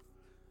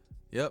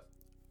 Yep.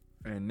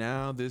 And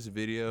now this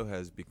video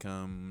has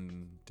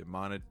become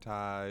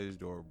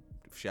demonetized or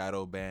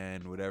shadow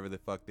banned, whatever the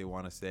fuck they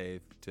want to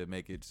say to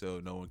make it so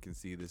no one can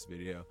see this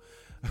video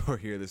or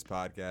hear this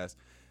podcast.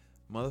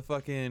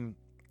 Motherfucking,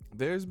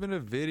 there's been a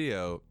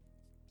video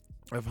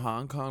of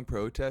Hong Kong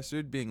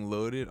protesters being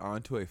loaded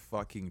onto a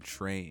fucking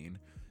train,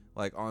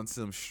 like on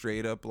some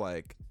straight up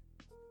like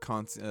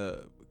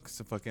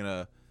some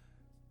fucking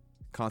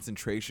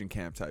concentration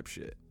camp type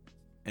shit.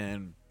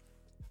 And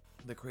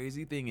the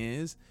crazy thing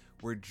is,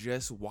 we're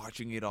just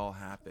watching it all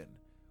happen.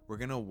 We're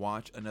gonna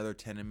watch another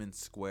Tiananmen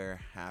Square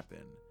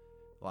happen,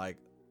 like,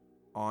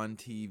 on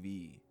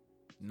TV.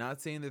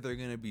 Not saying that they're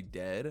gonna be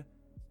dead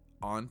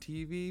on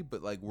TV,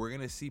 but like, we're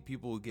gonna see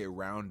people get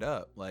round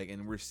up, like,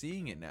 and we're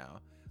seeing it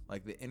now.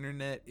 Like, the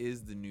internet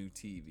is the new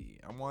TV.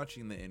 I'm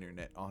watching the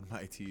internet on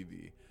my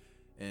TV,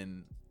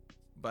 and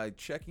by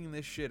checking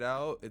this shit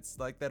out, it's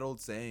like that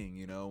old saying,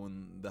 you know,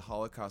 when the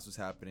Holocaust was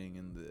happening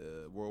in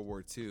the World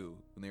War II,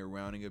 when they were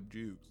rounding up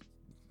Jews.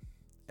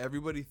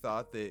 Everybody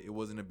thought that it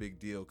wasn't a big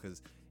deal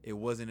because it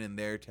wasn't in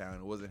their town,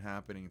 it wasn't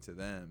happening to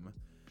them.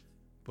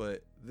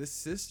 But this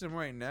system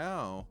right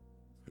now,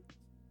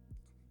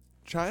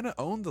 China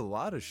owns a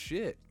lot of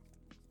shit,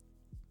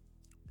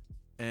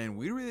 and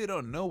we really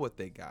don't know what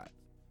they got.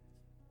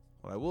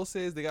 What I will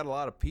say is they got a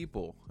lot of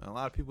people, and a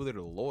lot of people that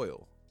are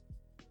loyal.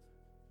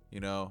 You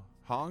know,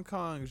 Hong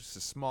Kong is just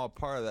a small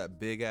part of that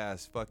big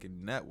ass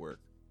fucking network.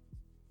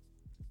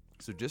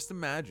 So just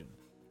imagine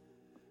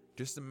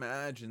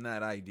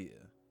that idea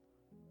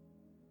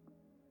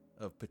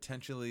of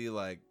potentially,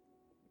 like,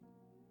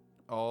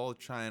 all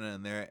China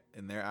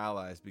and their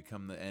allies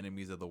become the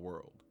enemies of the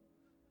world.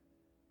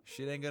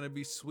 Shit ain't gonna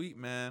be sweet,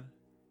 man.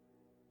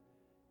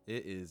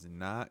 It is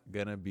not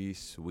gonna be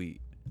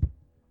sweet.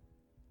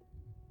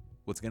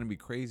 What's gonna be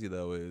crazy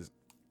though is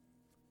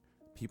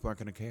people aren't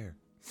gonna care.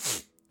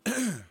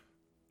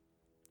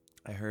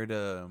 I heard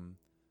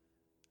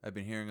I've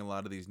been hearing a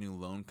lot of these new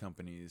loan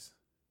companies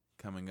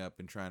coming up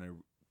and trying to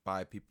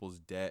buy people's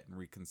debt and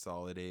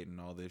reconsolidate and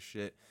all this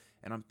shit.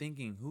 And I'm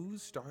thinking,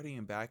 who's starting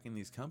and backing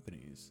these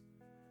companies?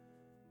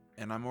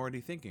 And I'm already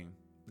thinking,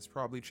 it's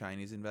probably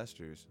Chinese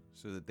investors,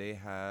 so that they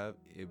have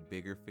a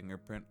bigger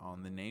fingerprint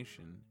on the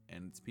nation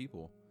and its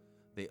people.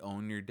 They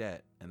own your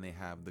debt and they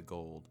have the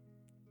gold.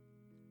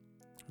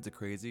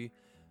 It's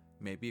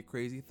maybe a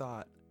crazy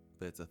thought,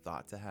 but it's a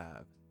thought to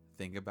have.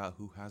 Think about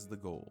who has the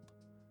gold.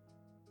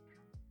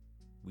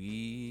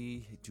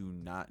 We do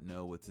not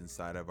know what's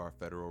inside of our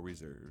Federal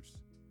Reserves.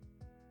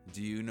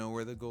 Do you know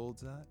where the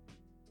gold's at?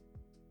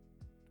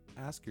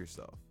 Ask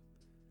yourself,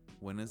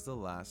 when is the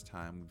last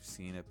time we've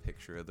seen a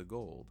picture of the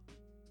gold?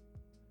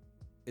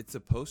 It's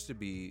supposed to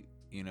be,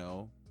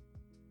 no.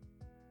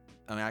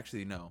 I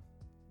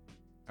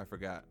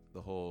forgot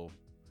the whole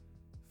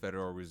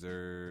Federal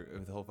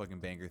Reserve, the whole fucking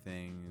banker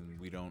thing, and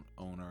we don't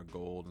own our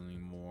gold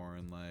anymore,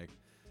 and like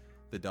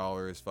the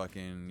dollar is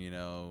fucking,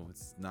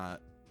 it's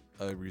not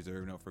a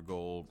reserve note for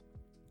gold.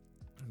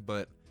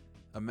 But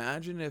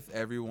imagine if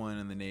everyone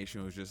in the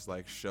nation was just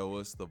like, show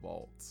us the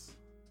vaults.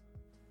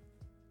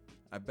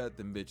 I bet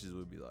them bitches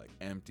would be like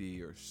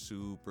empty or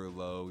super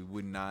low. We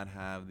would not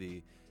have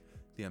the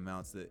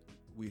amounts that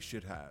we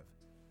should have.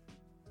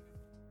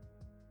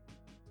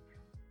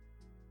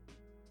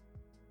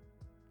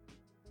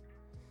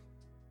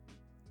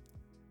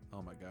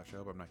 Oh my gosh, I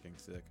hope I'm not getting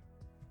sick.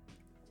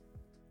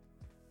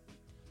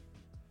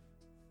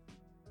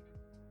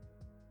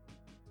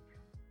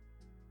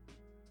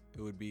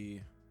 It'd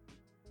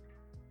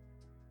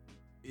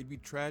be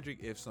tragic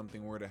if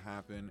something were to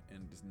happen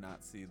and just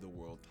not see the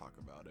world talk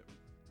about it.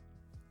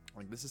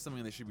 Like, this is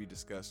something that should be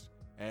discussed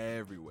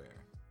everywhere.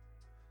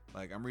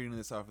 Like, I'm reading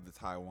this off of the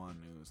Taiwan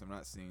news. I'm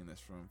not seeing this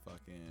from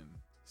fucking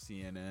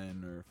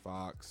CNN or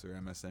Fox or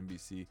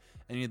MSNBC,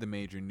 any of the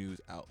major news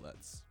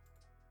outlets.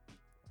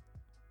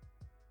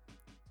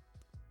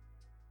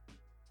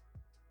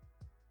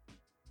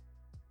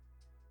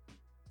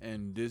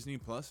 And Disney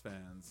Plus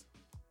fans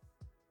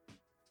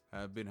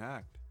have been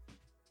hacked.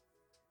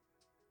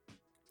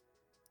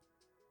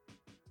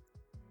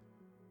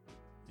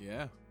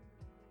 Yeah.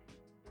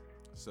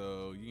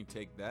 So you can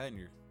take that in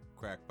your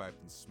crack pipe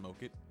and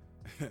smoke it.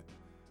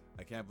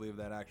 I can't believe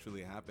that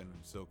actually happened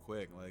so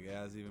quick. Like, it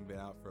hasn't even been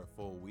out for a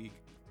full week.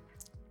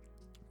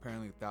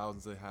 Apparently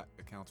thousands of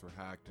accounts were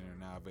hacked and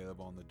are now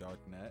available on the dark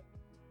net.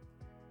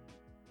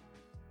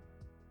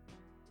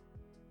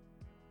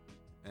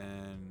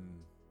 And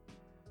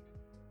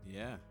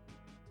yeah,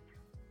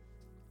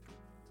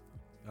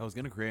 I was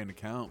gonna create an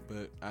account,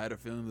 but I had a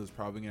feeling there was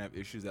probably gonna have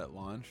issues at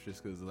launch,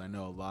 just because I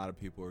know a lot of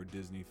people are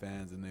Disney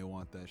fans and they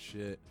want that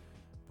shit.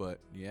 But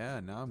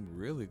yeah, now I'm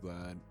really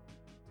glad,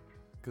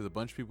 because a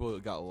bunch of people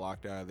got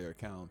locked out of their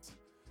accounts,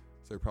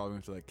 so they're probably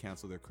going to like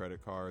cancel their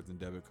credit cards and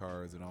debit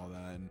cards and all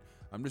that. And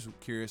I'm just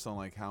curious on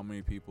like how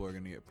many people are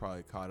gonna get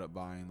probably caught up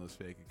buying those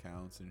fake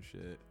accounts and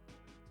shit.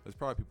 There's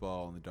probably people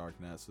all on the dark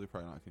net, so they're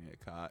probably not gonna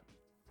get caught.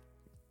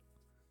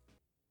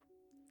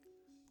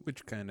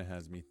 Which kind of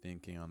has me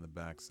thinking on the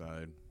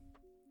backside.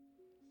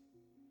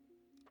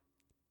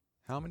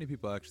 How many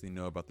people actually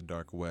know about the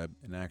dark web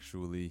and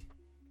actually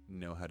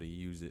know how to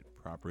use it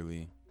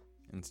properly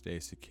and stay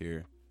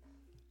secure?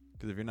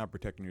 Because if you're not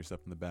protecting yourself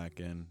in the back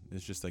end,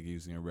 it's just like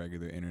using a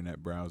regular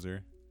internet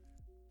browser.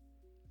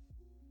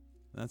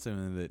 That's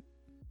something that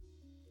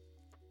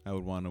I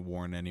would want to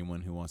warn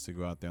anyone who wants to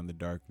go out there on the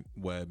dark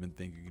web and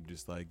think you can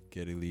just like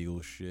get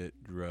illegal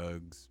shit,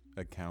 drugs,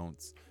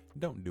 accounts.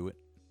 Don't do it.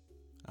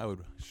 I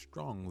would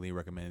strongly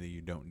recommend that you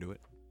don't do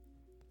it.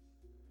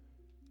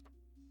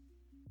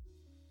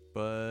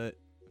 But,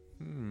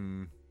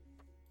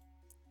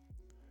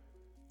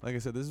 like I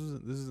said, this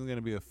isn't going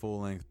to be a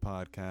full-length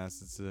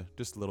podcast. It's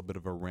just a little bit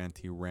of a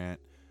ranty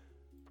rant.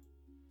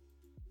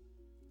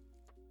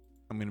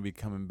 I'm going to be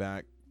coming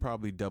back,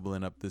 probably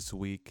doubling up this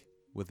week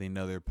with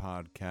another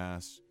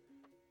podcast,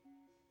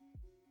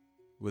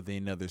 with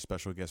another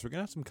special guest. We're going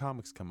to have some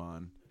comics come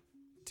on.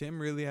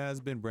 Tim really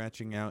has been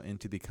branching out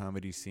into the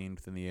comedy scene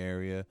within the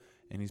area,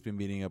 and he's been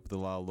meeting up with a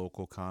lot of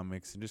local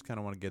comics, and just kind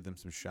of want to give them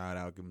some shout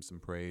out, give them some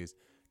praise,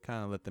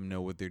 kind of let them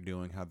know what they're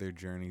doing, how their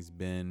journey's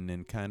been,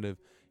 and kind of,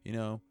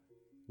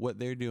 what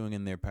they're doing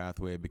in their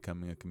pathway of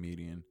becoming a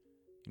comedian.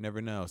 You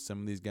never know.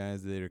 Some of these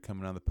guys that are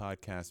coming on the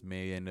podcast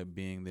may end up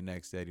being the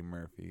next Eddie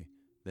Murphy,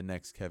 the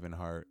next Kevin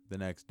Hart, the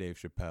next Dave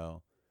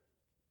Chappelle,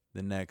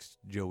 the next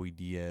Joey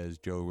Diaz,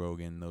 Joe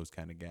Rogan, those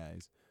kind of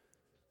guys.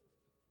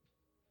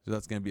 So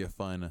that's going to be a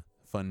fun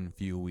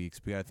few weeks.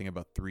 We got to think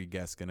about 3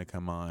 guests going to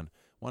come on.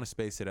 Want to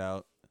space it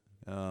out.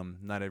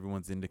 Not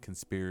everyone's into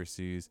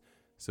conspiracies,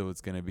 so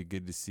it's going to be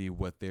good to see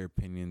what their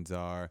opinions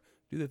are.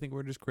 Do they think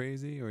we're just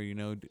crazy? Or,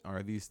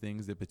 are these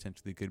things that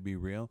potentially could be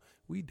real?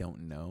 We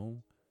don't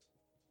know.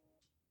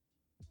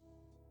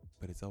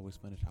 But it's always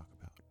fun to talk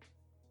about.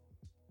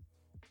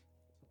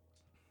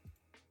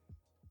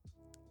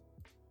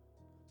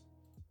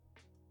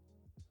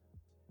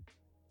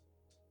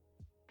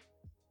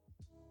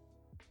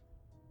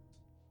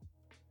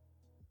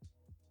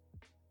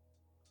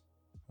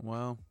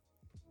 Well,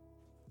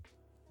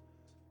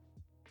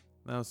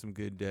 that was some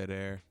good dead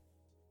air.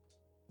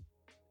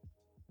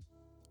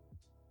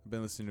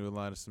 been listening to a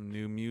lot of some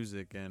new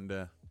music, and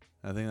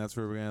I think that's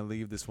where we're gonna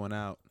leave this one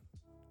out.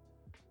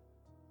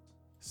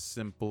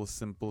 Simple.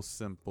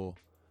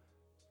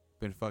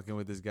 Been fucking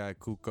with this guy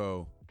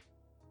Cuco.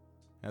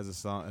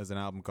 Has an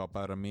album called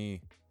Para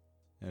Mi.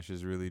 That's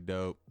just really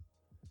dope.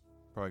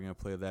 Probably gonna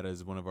play that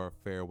as one of our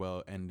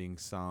farewell ending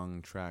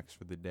song tracks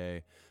for the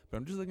day. But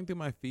I'm just looking through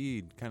my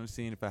feed, kind of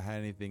seeing if I had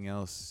anything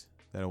else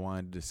that I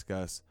wanted to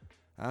discuss.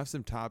 I have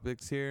some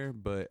topics here,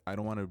 but I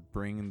don't want to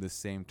bring the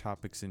same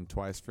topics in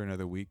twice for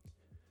another week.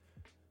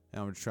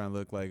 And I'm just trying to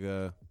look like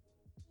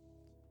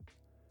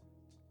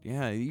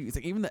it's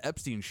like even the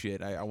Epstein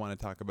shit I want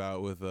to talk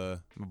about with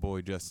my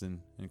boy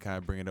Justin, and kind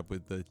of bring it up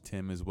with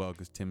Tim as well,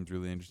 because Tim's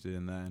really interested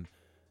in that. And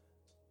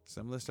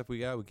some of the stuff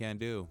we can't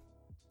do.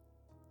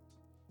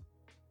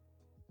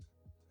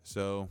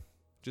 So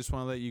just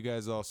want to let you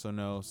guys also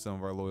know, some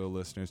of our loyal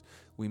listeners,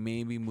 we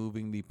may be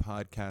moving the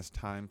podcast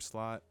time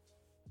slot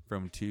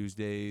from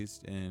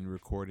Tuesdays and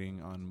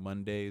recording on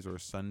Mondays or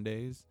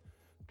Sundays.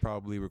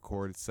 Probably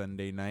record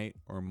Sunday night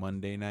or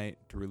Monday night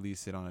to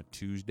release it on a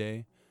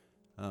Tuesday.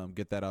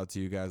 Get that out to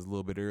you guys a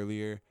little bit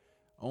earlier,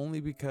 only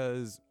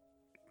because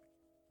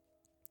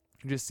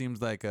it just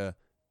seems like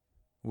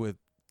with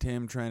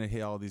Tim trying to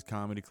hit all these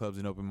comedy clubs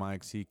and open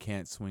mics, he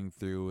can't swing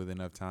through with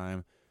enough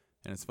time.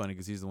 And it's funny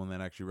because he's the one that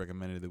actually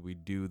recommended that we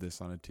do this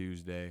on a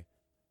Tuesday,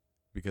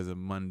 because of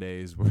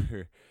Mondays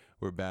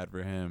were bad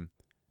for him.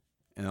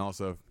 And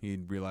also, he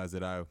realized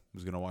that I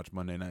was going to watch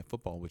Monday Night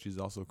Football, which is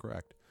also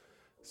correct.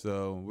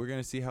 So we're going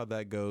to see how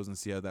that goes and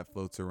see how that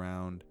floats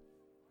around.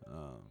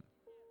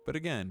 But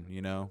again,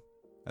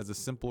 as a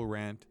simple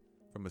rant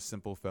from a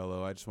simple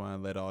fellow, I just want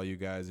to let all you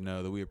guys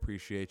know that we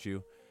appreciate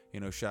you.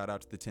 Shout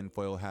out to the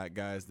tinfoil hat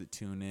guys that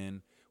tune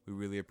in. We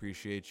really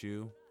appreciate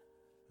you.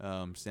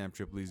 Sam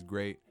Tripoli's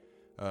great.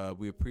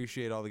 We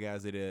appreciate all the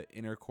guys that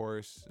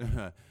intercourse,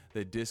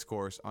 that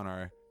discourse on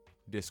our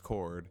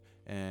Discord,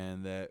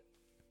 and that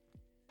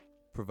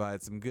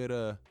provide some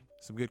good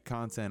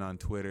content on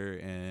Twitter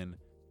and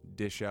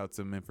dish out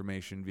some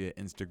information via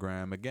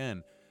Instagram.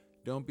 Again,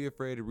 don't be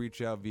afraid to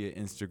reach out via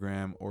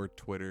Instagram or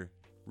Twitter.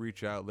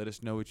 Reach out. Let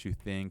us know what you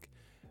think.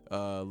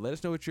 Let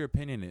us know what your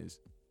opinion is.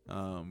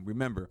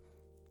 Remember,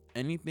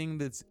 anything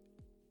that's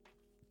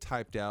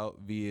typed out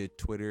via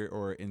Twitter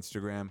or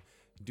Instagram,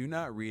 do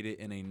not read it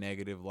in a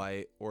negative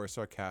light or a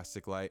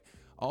sarcastic light.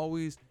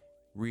 Always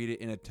read it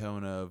in a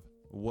tone of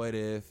what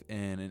if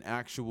and an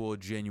actual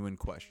genuine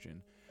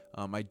question.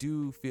 I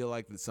do feel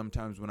like that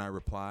sometimes when I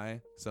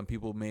reply, some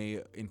people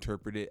may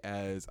interpret it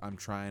as I'm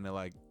trying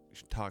to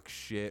talk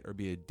shit or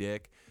be a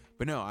dick.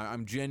 But no,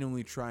 I'm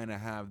genuinely trying to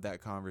have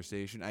that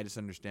conversation. I just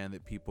understand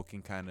that people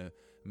can kind of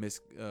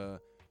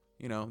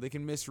they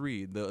can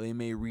misread. They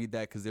may read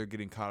that because they're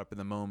getting caught up in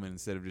the moment,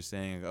 instead of just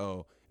saying,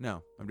 oh,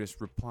 no, I'm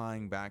just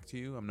replying back to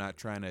you. I'm not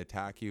trying to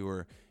attack you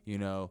or,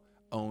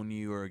 own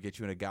you or get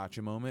you in a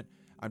gotcha moment.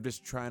 I'm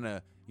just trying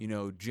to,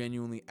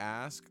 genuinely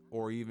ask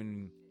or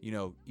even,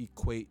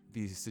 equate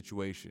the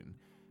situation.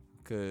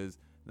 Because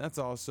that's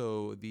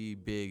also the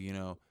big,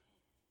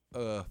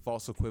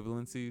 false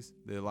equivalencies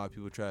that a lot of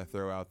people try to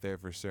throw out there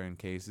for certain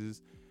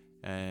cases.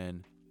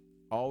 And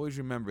always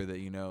remember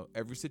that,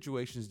 every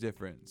situation is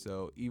different.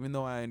 So even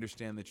though I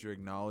understand that you're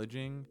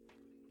acknowledging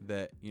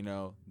that,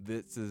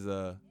 this is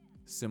a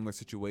similar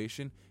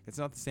situation, it's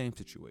not the same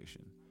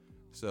situation.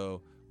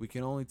 So we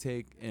can only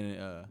take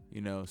in,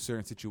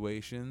 certain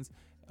situations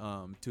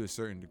to a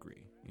certain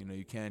degree.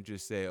 You can't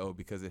just say, oh,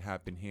 because it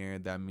happened here,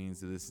 that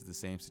means that this is the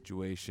same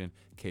situation,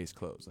 case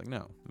closed.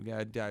 No, we got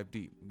to dive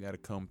deep. We got to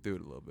comb through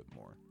it a little bit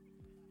more.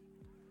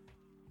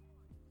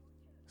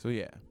 So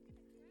yeah,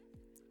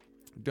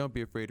 don't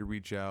be afraid to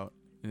reach out.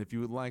 And if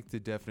you would like to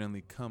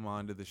definitely come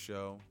onto the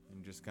show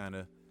and just kind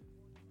of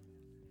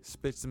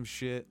spit some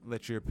shit,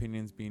 let your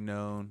opinions be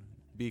known,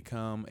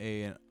 become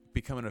an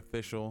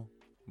official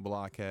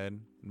blockhead,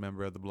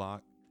 member of the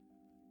block,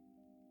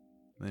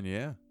 then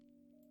yeah,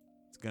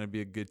 it's going to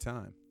be a good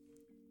time.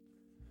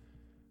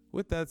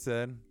 With that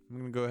said, I'm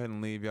going to go ahead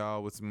and leave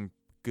y'all with some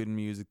good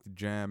music to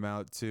jam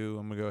out to.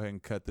 I'm going to go ahead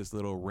and cut this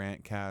little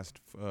rant cast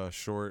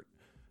short.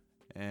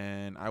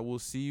 And I will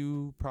see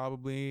you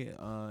probably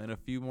in a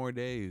few more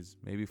days,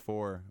 maybe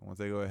 4,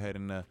 once I go ahead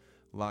and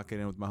lock it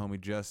in with my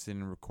homie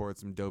Justin and record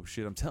some dope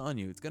shit. I'm telling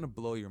you, it's going to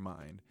blow your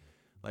mind.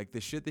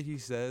 The shit that he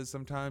says,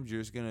 sometimes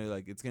you're just going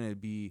to, it's going to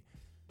be,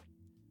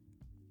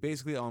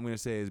 basically all I'm going to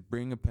say is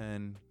bring a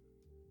pen,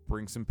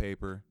 bring some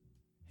paper.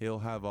 He'll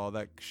have all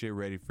that shit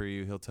ready for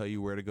you. He'll tell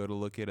you where to go to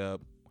look it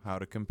up, how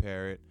to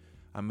compare it.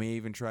 I may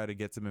even try to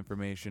get some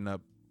information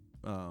up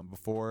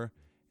before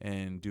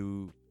and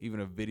do even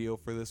a video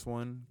for this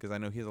one, because I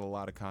know he has a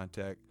lot of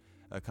content.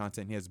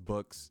 He has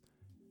books,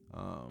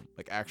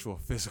 actual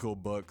physical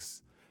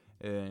books,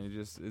 and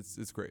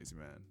it's crazy,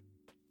 man.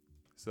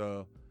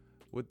 So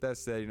with that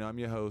said, I'm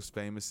your host,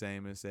 Famous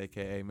Amos,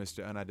 aka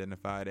Mr.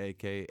 Unidentified,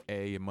 aka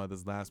Your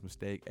Mother's Last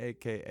Mistake,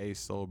 aka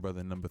Soul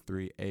Brother Number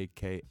 3,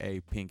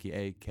 aka Pinky,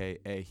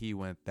 aka He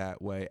Went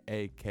That Way,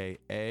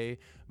 aka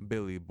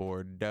Billy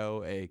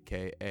Bordeaux,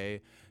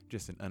 aka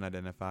just an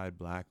unidentified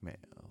black male.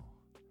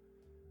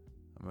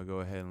 I'm going to go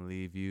ahead and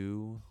leave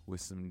you with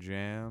some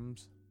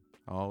jams.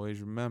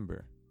 Always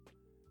remember,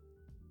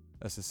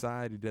 a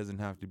society doesn't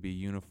have to be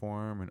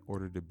uniform in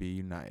order to be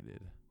united.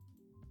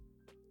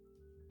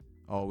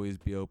 Always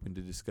be open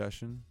to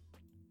discussion,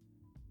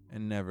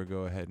 and never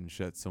go ahead and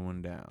shut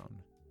someone down.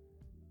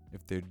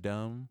 If they're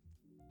dumb,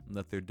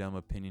 let their dumb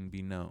opinion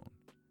be known.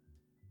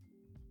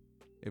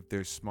 If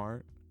they're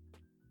smart,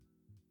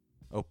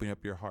 open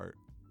up your heart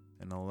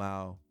and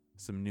allow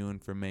some new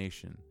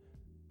information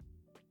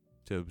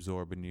to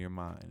absorb into your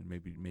mind and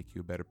maybe make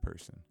you a better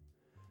person.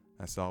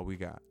 That's all we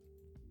got.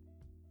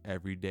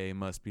 Every day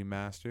must be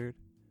mastered,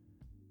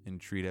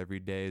 and treat every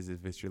day as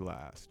if it's your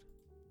last.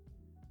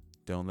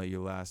 Don't let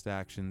your last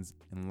actions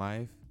in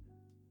life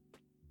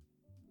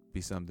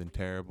be something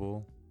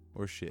terrible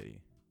or shitty.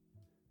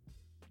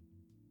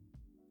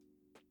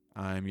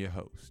 I'm your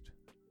host,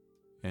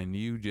 and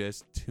you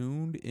just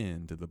tuned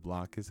in to the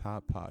Block is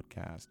Hot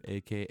podcast,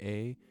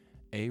 aka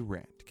a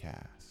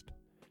Rantcast.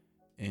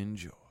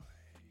 Enjoy.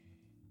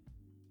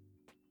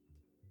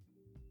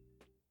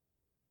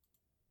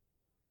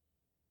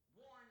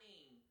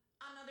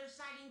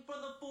 Sighting for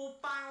the full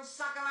final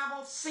saca la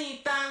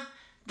bolsita.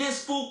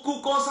 This fool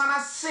cuco's on a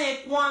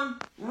sick one.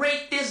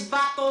 Rate this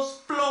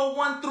vato's flow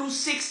 1 through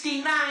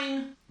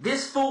 69.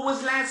 This fool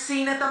was last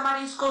seen at the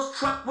Mariscos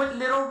truck with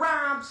Little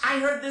Robs. I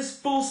heard this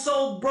fool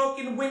sold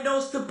broken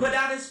windows to put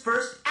out his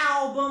first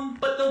album.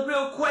 But the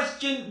real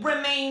question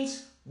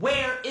remains,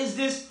 where is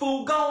this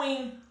fool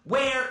going?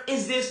 Where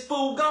is this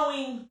fool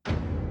going?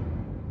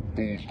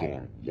 Fool's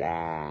gone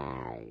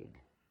wild.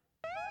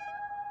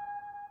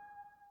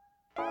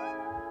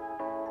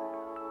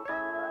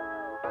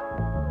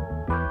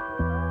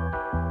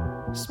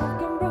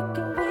 Smoking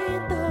broken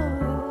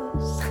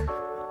windows.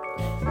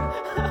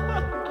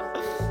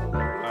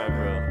 Alright,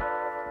 bro.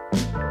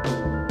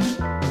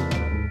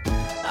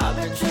 I've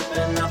been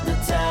tripping off the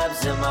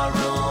tabs in my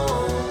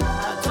room.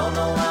 I don't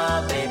know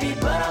why, baby,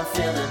 but I'm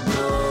feeling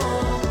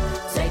blue.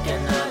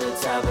 Taking another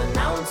tab and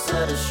now into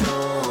the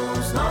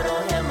shrooms. No,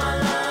 don't hit my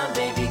line,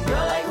 baby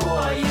girl, like who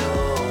are you?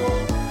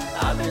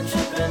 I've been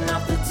tripping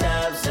off the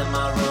tabs in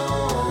my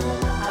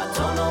room. I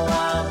don't know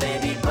why,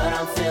 baby, but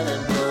I'm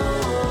feeling blue.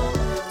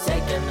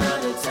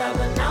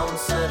 Tapping out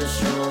into the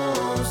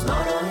shrooms.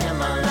 No, don't hit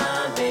my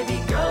line, baby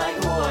girl,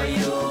 like who are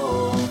you?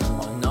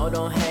 Oh no,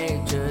 don't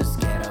hate, just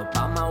get up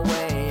out my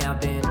way. I've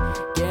been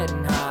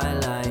getting high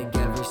like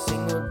every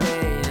single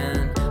day,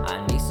 and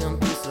I need some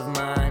peace of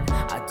mind.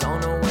 I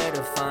don't know where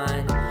to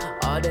find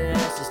all the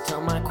answers to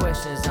my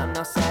questions. I'm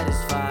not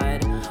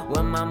satisfied.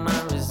 Where my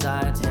mind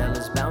resides, hell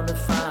is bound to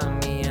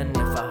find me. And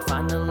if I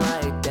find the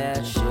light,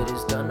 that shit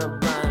is gonna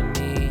blind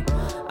me.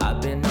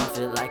 I've been off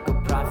it like a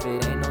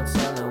prophet, ain't no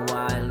telling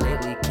why.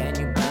 Can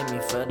you blame me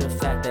for the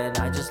fact that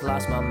I just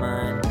lost my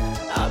mind?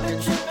 I've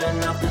been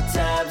tripping off the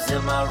tabs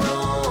in my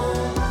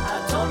room.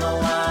 I don't know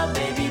why,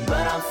 baby,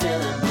 but I'm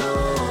feeling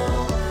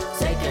blue.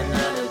 Taking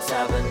another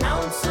tab and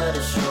now into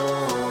the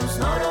shrooms.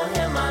 No, don't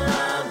hit my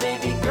line,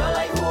 baby girl,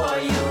 like who are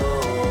you?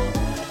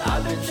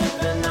 I've been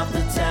tripping off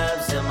the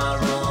tabs in my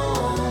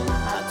room.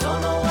 I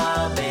don't know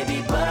why,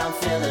 baby, but I'm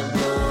feeling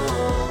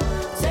blue.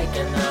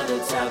 Taking another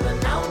tab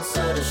and now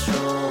into the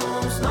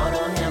shrooms. No,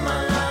 don't hit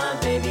my line,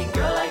 baby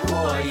girl, like who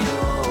are you?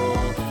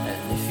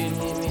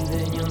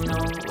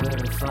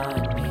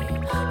 Find me.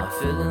 I'm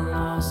feeling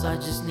lost, I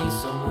just need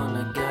someone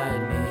to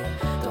guide me.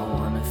 Don't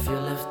wanna feel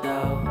left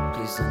out,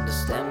 please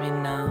understand me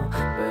now.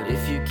 But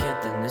if you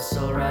can't, then it's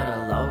alright,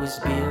 I'll always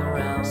be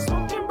around.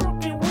 Smoking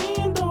broken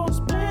windows,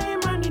 play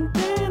my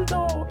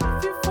Nintendo.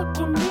 If you fuck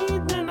with me,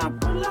 then I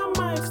pull out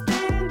my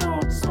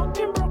extendo.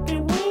 Smoking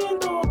broken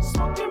windows,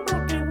 smoking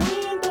broken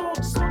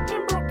windows,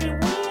 smoking broken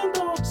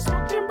windows,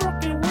 smoking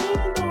broken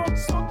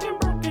windows, smoking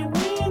broken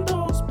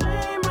windows,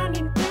 play my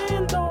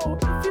Nintendo.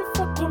 If you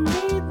fuck with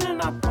me, then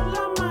I pull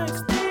out my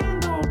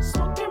extendo.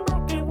 Smoking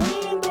broken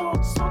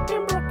windows,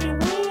 smoking broken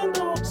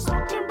windows,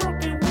 smoking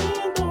broken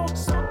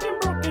windows, smoking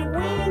broken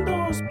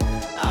windows.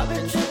 I've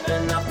been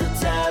tripping off the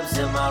tabs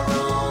in my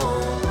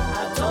room.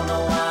 I don't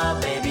know why,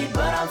 baby,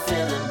 but I'm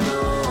feeling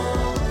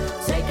blue.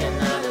 Taking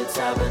another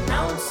tab and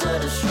now into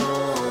the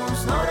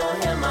shrooms. No,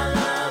 don't hit my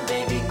line,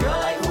 baby girl,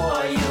 like who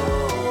are you?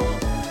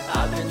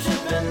 I've been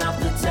tripping off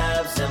the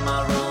tabs in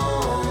my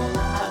room.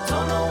 I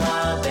don't know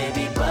why,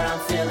 baby, but I'm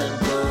feeling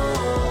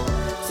blue.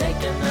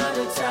 Taking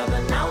another tab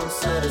and now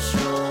into the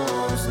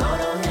shrooms. No,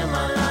 don't hit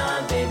my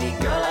line, baby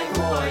girl, like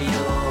who are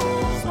you?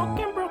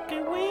 Smoking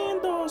broken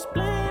windows,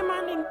 play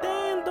my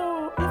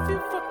Nintendo. If you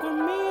fuck with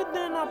me,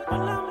 then I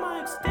pull out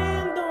my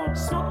extendo.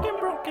 Smoking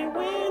broken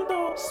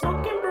windows,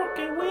 smoking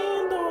broken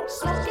windows,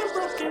 smoking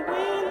broken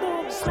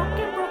windows,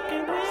 smoking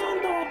broken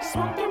windows,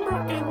 smoking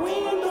broken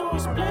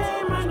windows,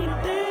 play my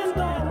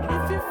Nintendo.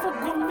 If you fuck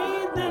with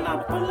me, then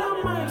I pull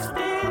out my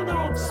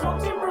extendo.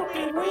 Smoking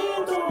broken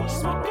windows,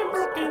 smoking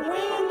broken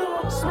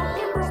windows,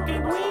 smoking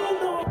broken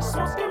windows,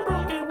 smoking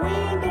broken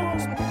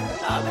windows.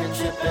 I've been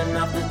tripping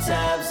off the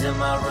tabs in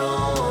my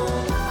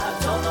room. I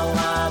don't know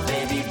why,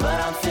 baby, but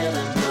I'm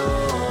feeling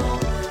blue.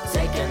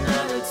 Taking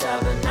another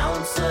tab and now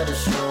into the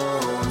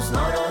shrooms.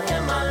 No, don't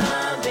hit my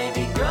line,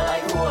 baby girl,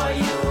 like who are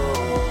you?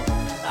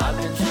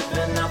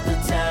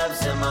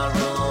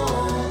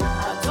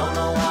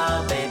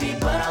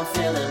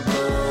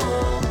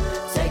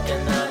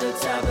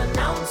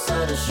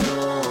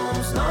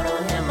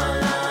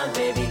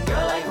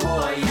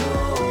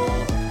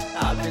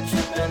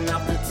 Turn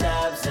off the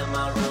tabs in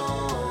my room.